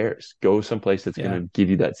 Who cares? Go someplace that's going Yeah. to give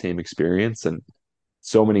you that same experience. And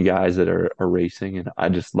so many guys that are racing, and I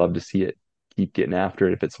just love to see it. Keep getting after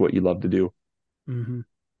it if it's what you love to do. Hmm.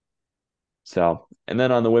 So, and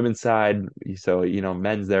then on the women's side, so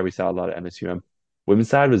men's there we saw a lot of MSUM. Women's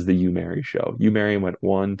side was the U Mary show. U Mary went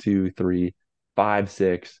one, two, three, five,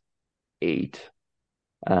 six, eight.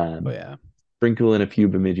 Oh Um, yeah. Sprinkle in a few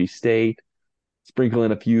Bemidji State, sprinkle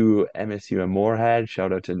in a few MSUM Moorhead.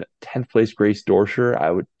 Shout out to 10th place Grace Dorsher.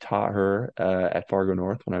 I would taught her at Fargo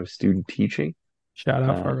North when I was student teaching. Shout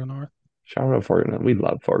out Uh, Fargo North. Shout out Fargo North. We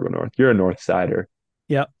love Fargo North. You're a North Sider.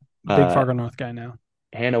 Yep. Big Uh, Fargo North guy now.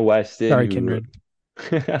 Hannah Weston, Sorry, who Kindred.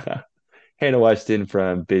 Hannah Weston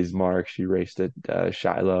from Bismarck. She raced at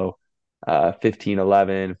Shiloh,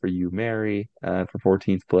 1511 for you, Mary, for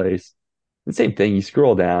 14th place. The same thing. You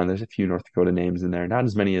scroll down, there's a few North Dakota names in there, not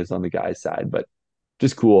as many as on the guys' side, but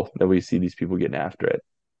just cool that we see these people getting after it.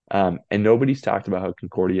 And nobody's talked about how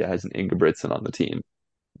Concordia has an Ingebrigtsen on the team,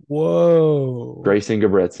 Whoa. Grace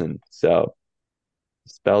Ingebrigtsen. So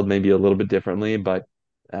spelled maybe a little bit differently, but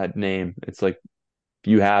that name, it's like if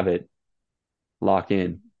you have it, lock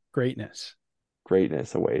in. Greatness.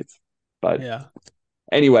 Greatness awaits. But Yeah.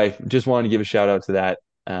 anyway, just wanted to give a shout out to that.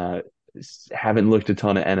 Haven't looked a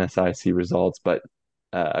ton of NSIC results, but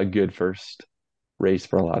a good first race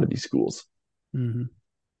for a lot of these schools. Hmm.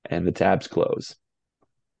 And the tabs close.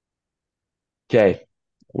 Okay,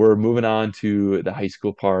 we're moving on to the high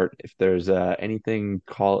school part. If there's anything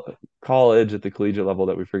college at the collegiate level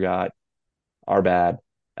that we forgot, our bad.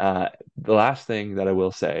 The last thing that I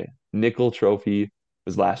will say, Nickel Trophy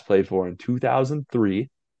was last played for in 2003.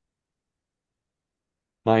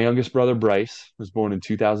 My youngest brother Bryce was born in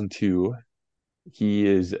 2002. He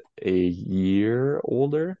is a year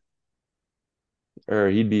older, or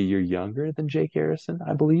he'd be a year younger than Jake Harrison,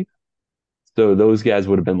 I believe. So those guys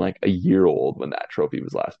would have been like a year old when that trophy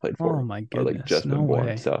was last played Oh for, my or like goodness. just No been born.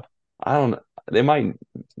 way. So I don't know. They might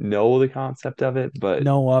know the concept of it, but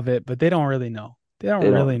Know of it, but they don't really know. They don't they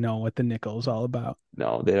really don't know what the nickel is all about.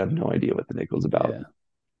 know. They have no idea what the nickel's about. Yeah.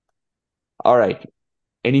 All right.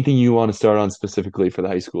 Anything you want to start on specifically for the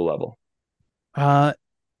high school level? Uh,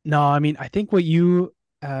 no, I mean, I think what you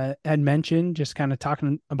had mentioned, just kind of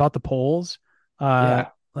talking about the polls. Uh,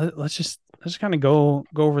 Yeah, let's just kind of go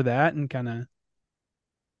over that and kind of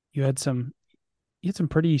you had some you had some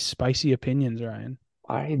pretty spicy opinions, Ryan.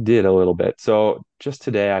 I did a little bit. So just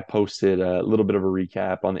today, I posted a little bit of a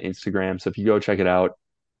recap on the Instagram. So if you go check it out,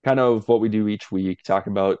 kind of what we do each week, talk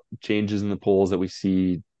about changes in the polls that we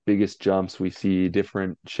see, biggest jumps we see,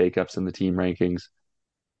 different shakeups in the team rankings.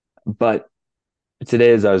 But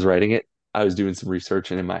today, as I was writing it, I was doing some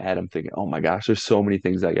research, and in my head, I'm thinking, oh my gosh, there's so many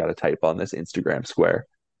things I got to type on this Instagram square.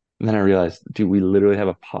 And then I realized, dude, we literally have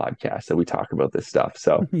a podcast that we talk about this stuff.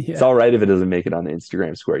 So it's Yeah. all right if it doesn't make it on the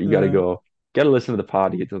Instagram square. You got to Uh, go, got to listen to the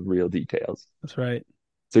pod to get the real details. that's right.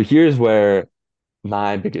 So here's where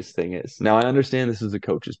my biggest thing is. Now, I understand this is a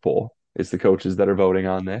coaches poll. It's the coaches that are voting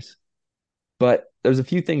on this. But there's a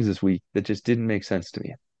few things this week that just didn't make sense to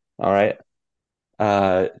me. All right.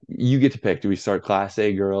 You get to pick. Do we start Class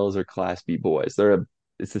A girls or Class B boys?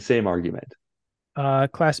 It's the same argument.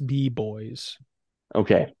 Class B boys.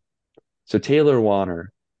 Okay. So Taylor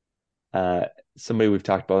Warner, uh, somebody we've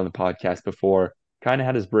talked about on the podcast before, kind of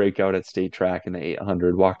had his breakout at state track in the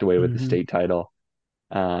 800, walked away with the Hmm. state title.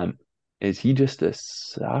 Um, is he just a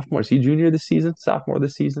sophomore? Is he junior this season? Sophomore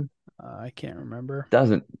this season? I can't remember.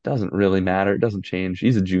 Doesn't really matter. It doesn't change.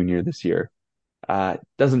 He's a junior this year.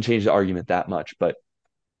 Doesn't change the argument that much. But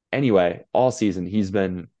anyway, all season he's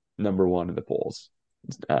been number one in the polls,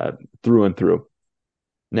 uh, through and through.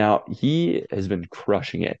 Now he has been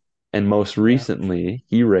crushing it, and most Yeah. recently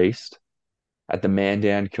he raced at the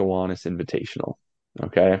Mandan Kiwanis Invitational.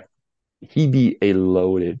 Okay, he beat a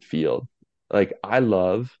loaded field. Like I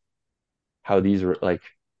love how these are like.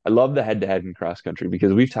 I love the head-to-head in cross country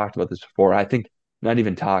because we've talked about this before. I think not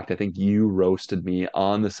even talked. I think you roasted me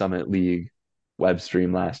on the Summit League web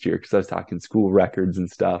stream last year because I was talking school records and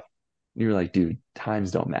stuff. And you were like, dude,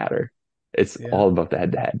 times don't matter. It's Yeah. all about the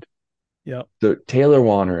head-to-head. Yep. So Taylor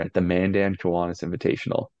Warner at the Mandan Kiwanis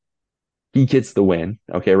Invitational, he gets the win.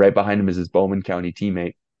 Okay, right behind him is his Bowman County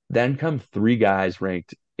teammate. Then come three guys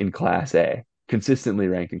ranked in Class A, consistently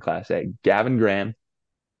ranked in Class A. Gavin Graham,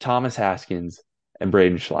 Thomas Haskins, and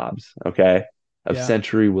Braden Schlabbs, okay, of Yeah.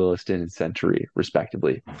 Century, Williston, and Century,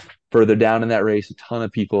 respectively. Further down in that race, a ton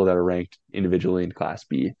of people that are ranked individually in Class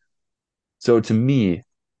B. So to me,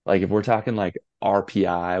 like if we're talking like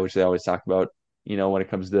RPI, which they always talk about, when it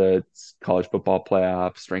comes to college football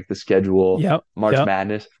playoffs, strength of schedule, Yep. March Yep.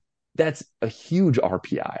 Madness, that's a huge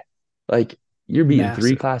RPI. Like you're beating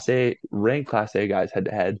three Massive. Class A, ranked Class A guys head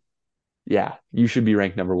to head. Yeah, you should be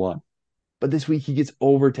ranked number one. But this week he gets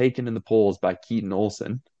overtaken in the polls by Keaton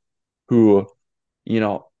Olson, who, you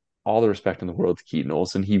know, all the respect in the world to Keaton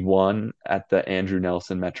Olson. He won at the Andrew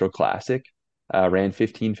Nelson Metro Classic, ran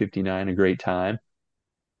 15:59, a great time.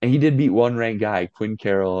 And he did beat one ranked guy, Quinn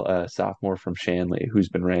Carroll, a sophomore from Shanley, who's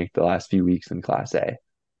been ranked the last few weeks in Class A.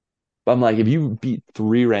 But I'm like, if you beat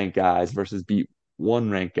three ranked guys versus beat one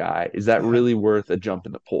ranked guy, is that Yeah. really worth a jump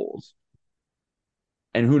in the polls?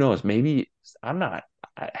 And who knows? Maybe I'm not.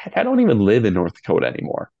 Heck, I don't even live in North Dakota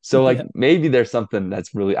anymore. So like Yeah. maybe there's something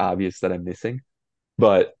that's really obvious that I'm missing.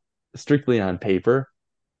 But strictly on paper,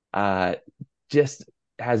 uh, just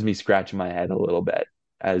has me scratching my head a little bit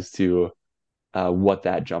as to what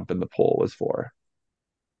that jump in the poll was for.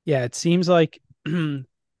 Yeah. It seems like with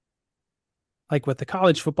the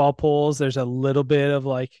college football polls, there's a little bit of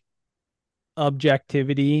like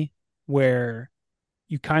objectivity where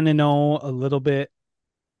you kind of know a little bit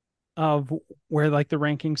of where like the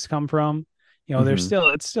rankings come from. There's Hmm. still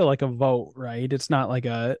it's still like a vote, right? It's not like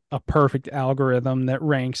a perfect algorithm that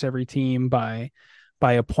ranks every team by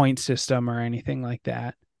a point system or anything like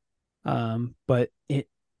that. But it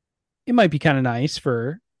might be kind of nice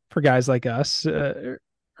for guys like us or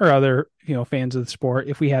other fans of the sport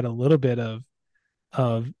if we had a little bit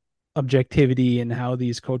of objectivity in how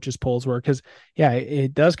these coaches polls work. Because yeah,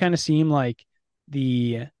 it does kind of seem like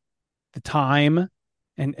the the time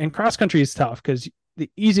and cross country is tough because the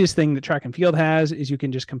easiest thing that track and field has is you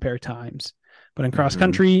can just compare times. But in cross Hmm.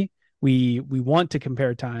 country, we want to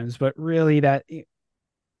compare times, but really I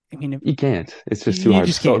mean, if You can't. It's just too you hard.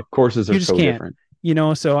 just So can't. courses are You just so can't.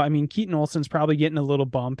 different. So I mean, Keaton Olson's probably getting a little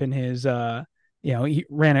bump in his he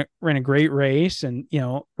ran a great race, and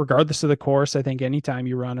regardless of the course, I think anytime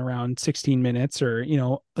you run around 16 minutes or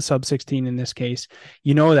a sub 16 in this case,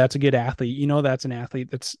 that's a good athlete. That's an athlete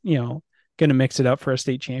that's going to mix it up for a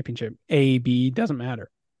state championship. A, B, doesn't matter.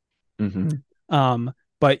 Hmm.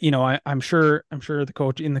 But I'm sure the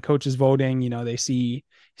coach in the coaches voting, they see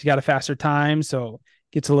he's got a faster time, so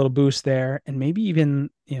gets a little boost there, and maybe even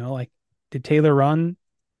like did Taylor run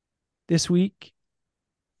this week?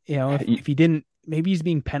 If he didn't, maybe he's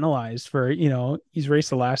being penalized for he's raced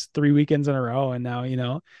the last 3 weekends in a row, and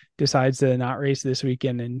now decides to not race this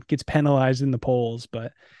weekend and gets penalized in the polls.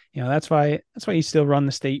 But that's why you still run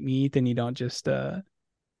the state meet and you don't just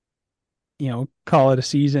call it a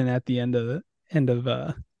season at the end of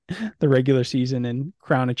the regular season and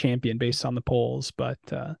crown a champion based on the polls. But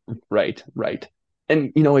Right, right.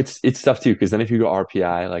 And it's tough too, because then if you go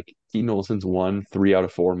RPI, like Keaton Olson's won 3 out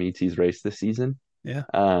of 4 meets he's raced this season. yeah.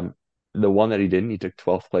 Um, the one that he didn't, he took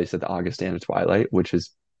 12th place at the Augustana Twilight, which has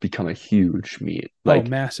become a huge meet. Oh, Like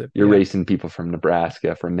massive. you're Yeah. racing people from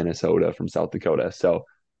Nebraska, from Minnesota, from South Dakota. So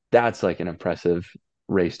that's like an impressive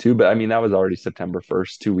race too. But I mean, that was already September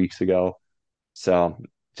 1st, 2 weeks ago. So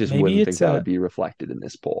just Maybe wouldn't think it's that would be reflected in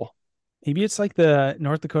this poll. maybe it's like the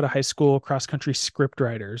North Dakota high school cross country script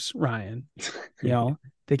writers, Ryan. You know,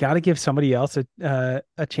 they got to give somebody else a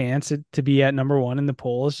chance to be at number one in the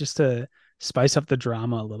polls just to spice up the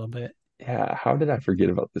drama a little bit. Yeah, how did I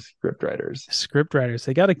forget about the script writers? Script writers,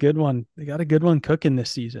 they got a good one. They got a good one cooking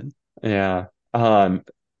this season. Yeah. Um,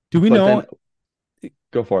 Do we but know? then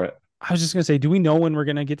go for it. I was just gonna say, do we know when we're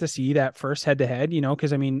gonna get to see that first head to head?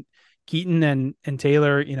 Because I mean, Keaton and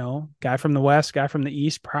Taylor, guy from the west, guy from the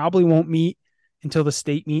east, probably won't meet until the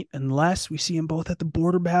state meet unless we see them both at the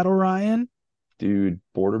border battle. Ryan. Dude,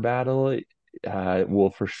 border battle,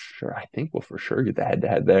 will for sure, I think we'll for sure get the head to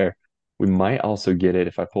head there. We might also get it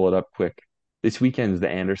if I pull it up quick. This weekend is the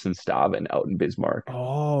Anderson Staben out in Bismarck,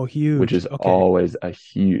 Oh, which huge. is Okay. always a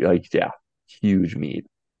huge, like, yeah, huge meet.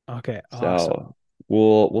 Okay. Awesome. So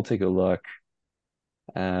we'll take a look.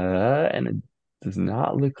 And it does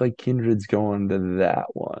not look like Kindred's going to that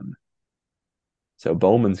one. So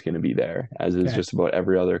Bowman's going to be there, as is Okay. just about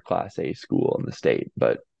every other Class A school in the state.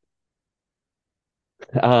 But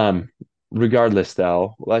um, regardless,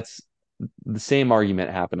 though, let's the same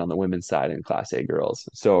argument happened on the women's side in Class A girls.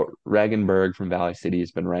 So Regenberg from Valley City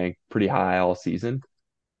has been ranked pretty high all season.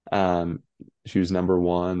 Um, she was number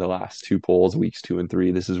one the last two polls, weeks 2 and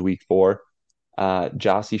 3. This is week 4.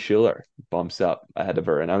 Jossie Schiller bumps up ahead of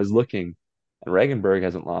her, and I was looking, and Regenberg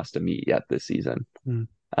hasn't lost a meet yet this season. Mm.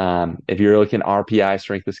 If you're looking RPI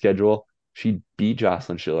strength of schedule, she beat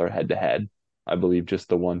Jocelyn Schiller head to head. I believe just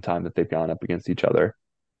the one time that they've gone up against each other.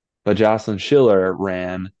 But Jocelyn Schiller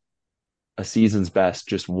ran a season's best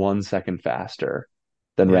just 1 second faster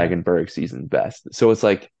than Yeah. Regenberg's season's best. So it's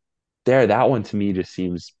like that one to me just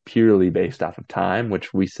seems purely based off of time,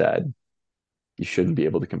 which we said you shouldn't be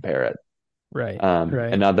able to compare it. Right. And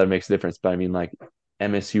Right. not that it makes a difference, but I mean like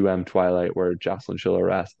MSUM Twilight where Jocelyn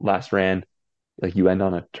Schiller last ran, like you end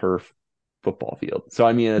on a turf football field. So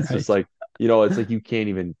I mean it's just Right. like, it's like you can't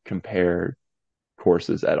even compare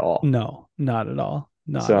courses at all. No, not at all.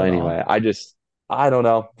 Not So at anyway, all. I don't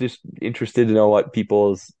know, just interested to know what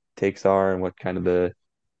people's takes are and what kind of the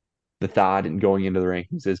thought and going into the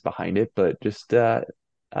rankings is behind it. But just I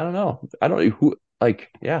don't know. I don't know who like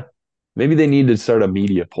yeah. Maybe they need to start a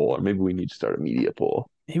media poll, or maybe we need to start a media poll.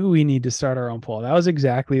 Maybe we need to start our own poll. That was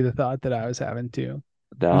exactly the thought that I was having too.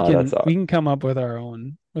 We No, that's can all. we can come up with our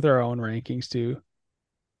own rankings too.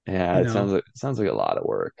 Yeah, You know, it sounds like a lot of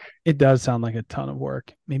work. it does sound like a ton of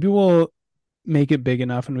work. Maybe we'll make it big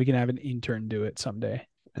enough and we can have an intern do it someday.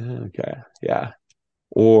 Okay, yeah.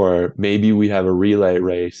 Or maybe we have a relay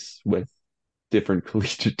race with different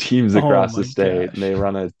collegiate teams Oh across the my state, and gosh. they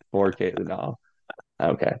run a 4K. No,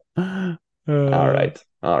 okay, all Uh, right,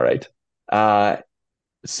 all right. Uh,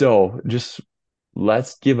 so just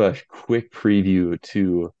let's give a quick preview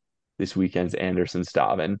to this weekend's Anderson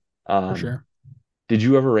Staven. for Um, sure. did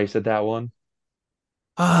you ever race at that one?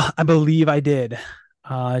 I believe I did.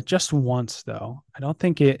 Just once though. I don't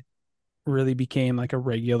think it really became like a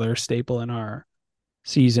regular staple in our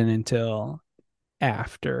season until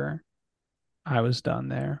after I was done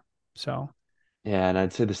there. So Yeah, and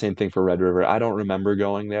I'd say the same thing for Red River. I don't remember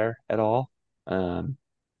going there at all. Um,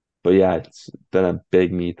 but yeah, it's been a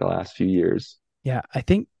big meet the last few years. yeah, I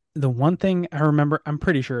think the one thing I remember, I'm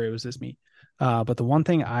pretty sure it was this meet. But the one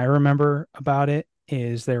thing I remember about it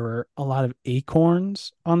is there were a lot of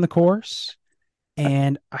acorns on the course.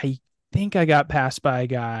 And I think I got passed by a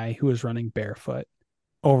guy who was running barefoot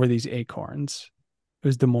over these acorns. It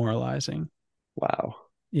was demoralizing. Wow.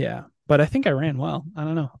 Yeah. But I think I ran well. I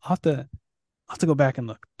don't know. I'll have to go back and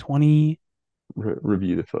look.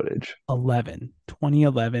 Review the footage.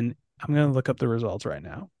 2011. I'm going to look up the results right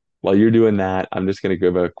now. While you're doing that, I'm just going to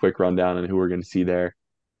give a quick rundown on who we're going to see there.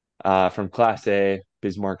 From Class A,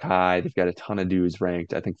 Bismarck High, they've got a ton of dudes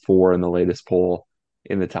ranked. I think 4 in the latest poll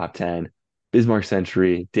in the top 10. Bismarck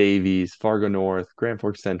Century, Davies, Fargo North, Grand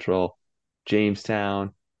Forks Central,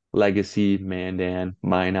 Jamestown, Legacy, Mandan,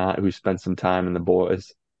 Minot, who spent some time in the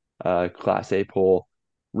boys Class A poll,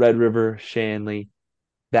 Red River, Shanley,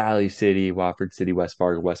 Valley City, Wofford City, West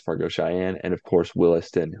Fargo, Cheyenne, and of course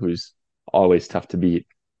Williston, who's always tough to beat.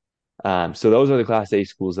 So those are the Class A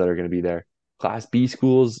schools that are going to be there. Class B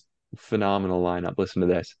schools, phenomenal lineup. Listen to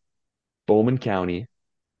this: Bowman County,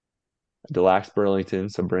 Des Lacs, Burlington.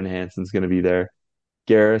 So Bryn Hansen's going to be there.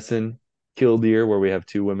 Garrison, Killdeer, where we have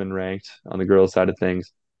 2 women ranked on the girls' side of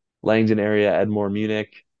things. Langdon area, Edmore,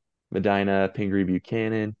 Munich, Medina, Pingree,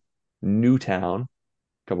 Buchanan, Newtown,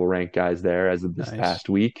 a couple ranked guys there as of this Nice. past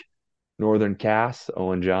week. Northern Cass,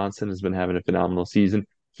 Owen Johnson has been having a phenomenal season.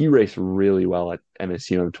 He raced really well at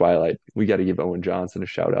MSU Twilight. We got to give Owen Johnson a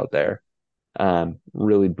shout out there.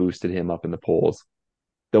 Really boosted him up in the polls.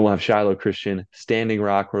 Then we'll have Shiloh Christian, Standing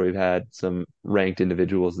Rock, where we've had some ranked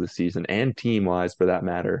individuals this season and team wise for that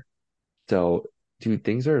matter. So, dude,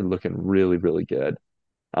 things are looking really, really good.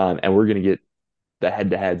 And we're going to get the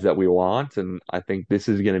head to heads that we want. And I think this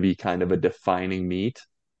is going to be kind of a defining meet,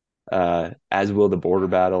 as will the border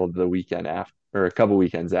battle the weekend after, or a couple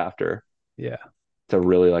weekends after, Yeah. to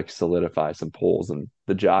really like solidify some polls and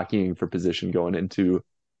the jockeying for position going into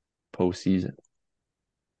postseason.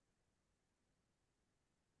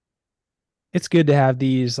 It's good to have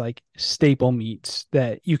these like staple meets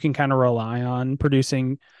that you can kind of rely on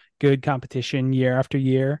producing good competition year after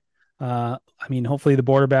year. I mean, hopefully the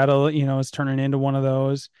border battle, is turning into one of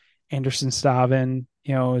those. Anderson Staven,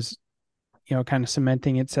 is kind of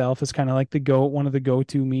cementing itself as kind of like one of the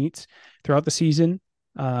go-to meets throughout the season.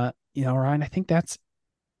 Ryan, I think that's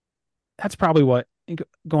probably what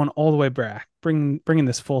going all the way back, bringing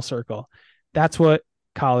this full circle. That's what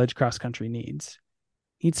college cross country needs.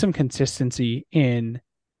 needs some consistency in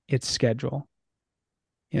its schedule.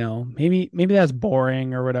 Maybe that's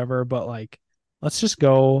boring or whatever, but like let's just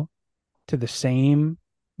go to the same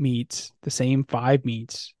meets, the same five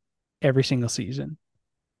meets every single season,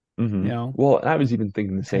 you know? Well, I was even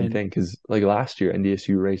thinking the same And thing because like last year,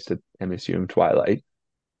 NDSU raced at MSU in Twilight.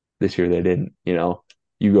 This year they didn't, you know.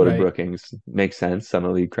 You go to right. Brookings, makes sense.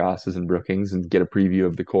 Summer League crosses in Brookings and get a preview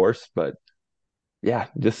of the course. But yeah,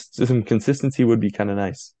 just some consistency would be kind of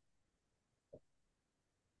nice.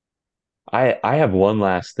 I have one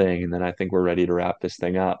last thing, and then I think we're ready to wrap this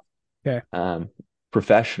thing up. Okay. Um,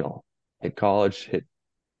 Professional, hit college, hit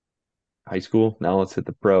high school. Now let's hit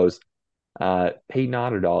the pros. Peyton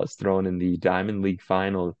Otterdahl is throwing in the Diamond League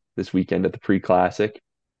final this weekend at the Pre-Classic.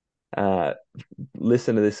 Uh,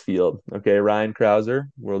 Listen to this field. Okay, Ryan Krauser,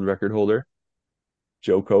 world record holder.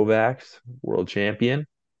 Joe Kovacs, world champion.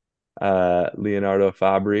 Leonardo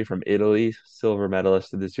Fabri from Italy, silver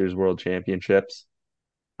medalist of this year's World Championships.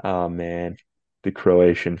 Oh man, the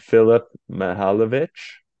Croatian Filip Mihalovic.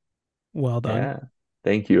 Well done. Yeah,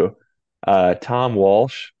 thank you. Tom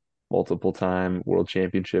Walsh, multiple time World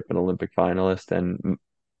Championship and Olympic finalist and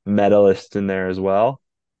medalist in there as well.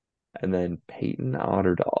 And then Peyton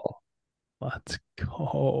Otterdahl. Let's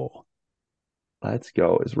go. Let's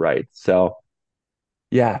go is right. So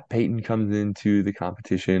yeah, Peyton comes into the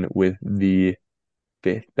competition with the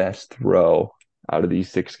fifth best throw out of these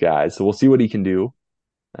six guys. So we'll see what he can do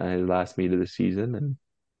his last meet of the season. And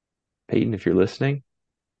Peyton, if you're listening,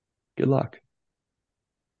 good luck.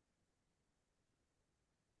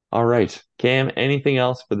 All right, Cam, anything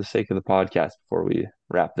else for the sake of the podcast before we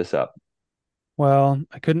wrap this up? Well,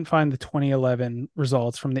 I couldn't find the 2011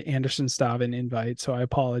 results from the Anderson Stavin invite, so I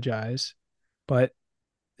apologize. But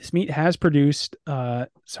this meet has produced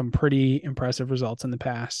some pretty impressive results in the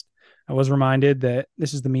past. I was reminded that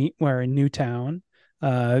this is the meet where Newtown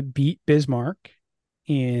beat Bismarck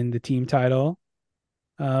in the team title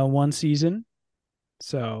one season.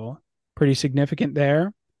 So pretty significant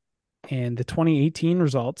there. And the 2018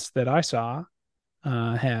 results that I saw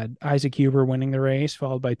had Isaac Huber winning the race,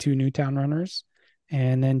 followed by two Newtown runners,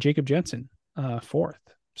 and then Jacob Jensen fourth.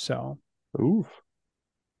 So Ooh,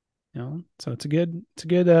 so it's a good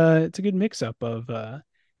mix up of the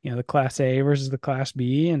Class A versus the Class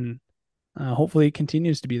B, and hopefully it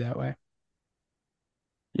continues to be that way.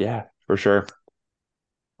 yeah, for sure.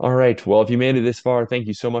 All right. Well, if you made it this far, thank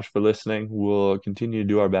you so much for listening. We'll continue to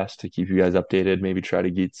do our best to keep you guys updated, maybe try to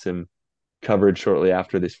get some coverage shortly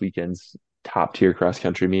after this weekend's top tier cross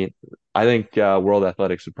country meet. I think World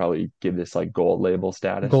Athletics would probably give this like gold label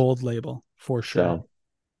status. Gold label for sure. So,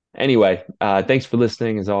 anyway, thanks for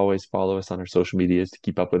listening. As always, follow us on our social medias to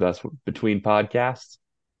keep up with us between podcasts.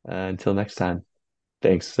 Until next time,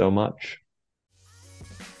 thanks so much.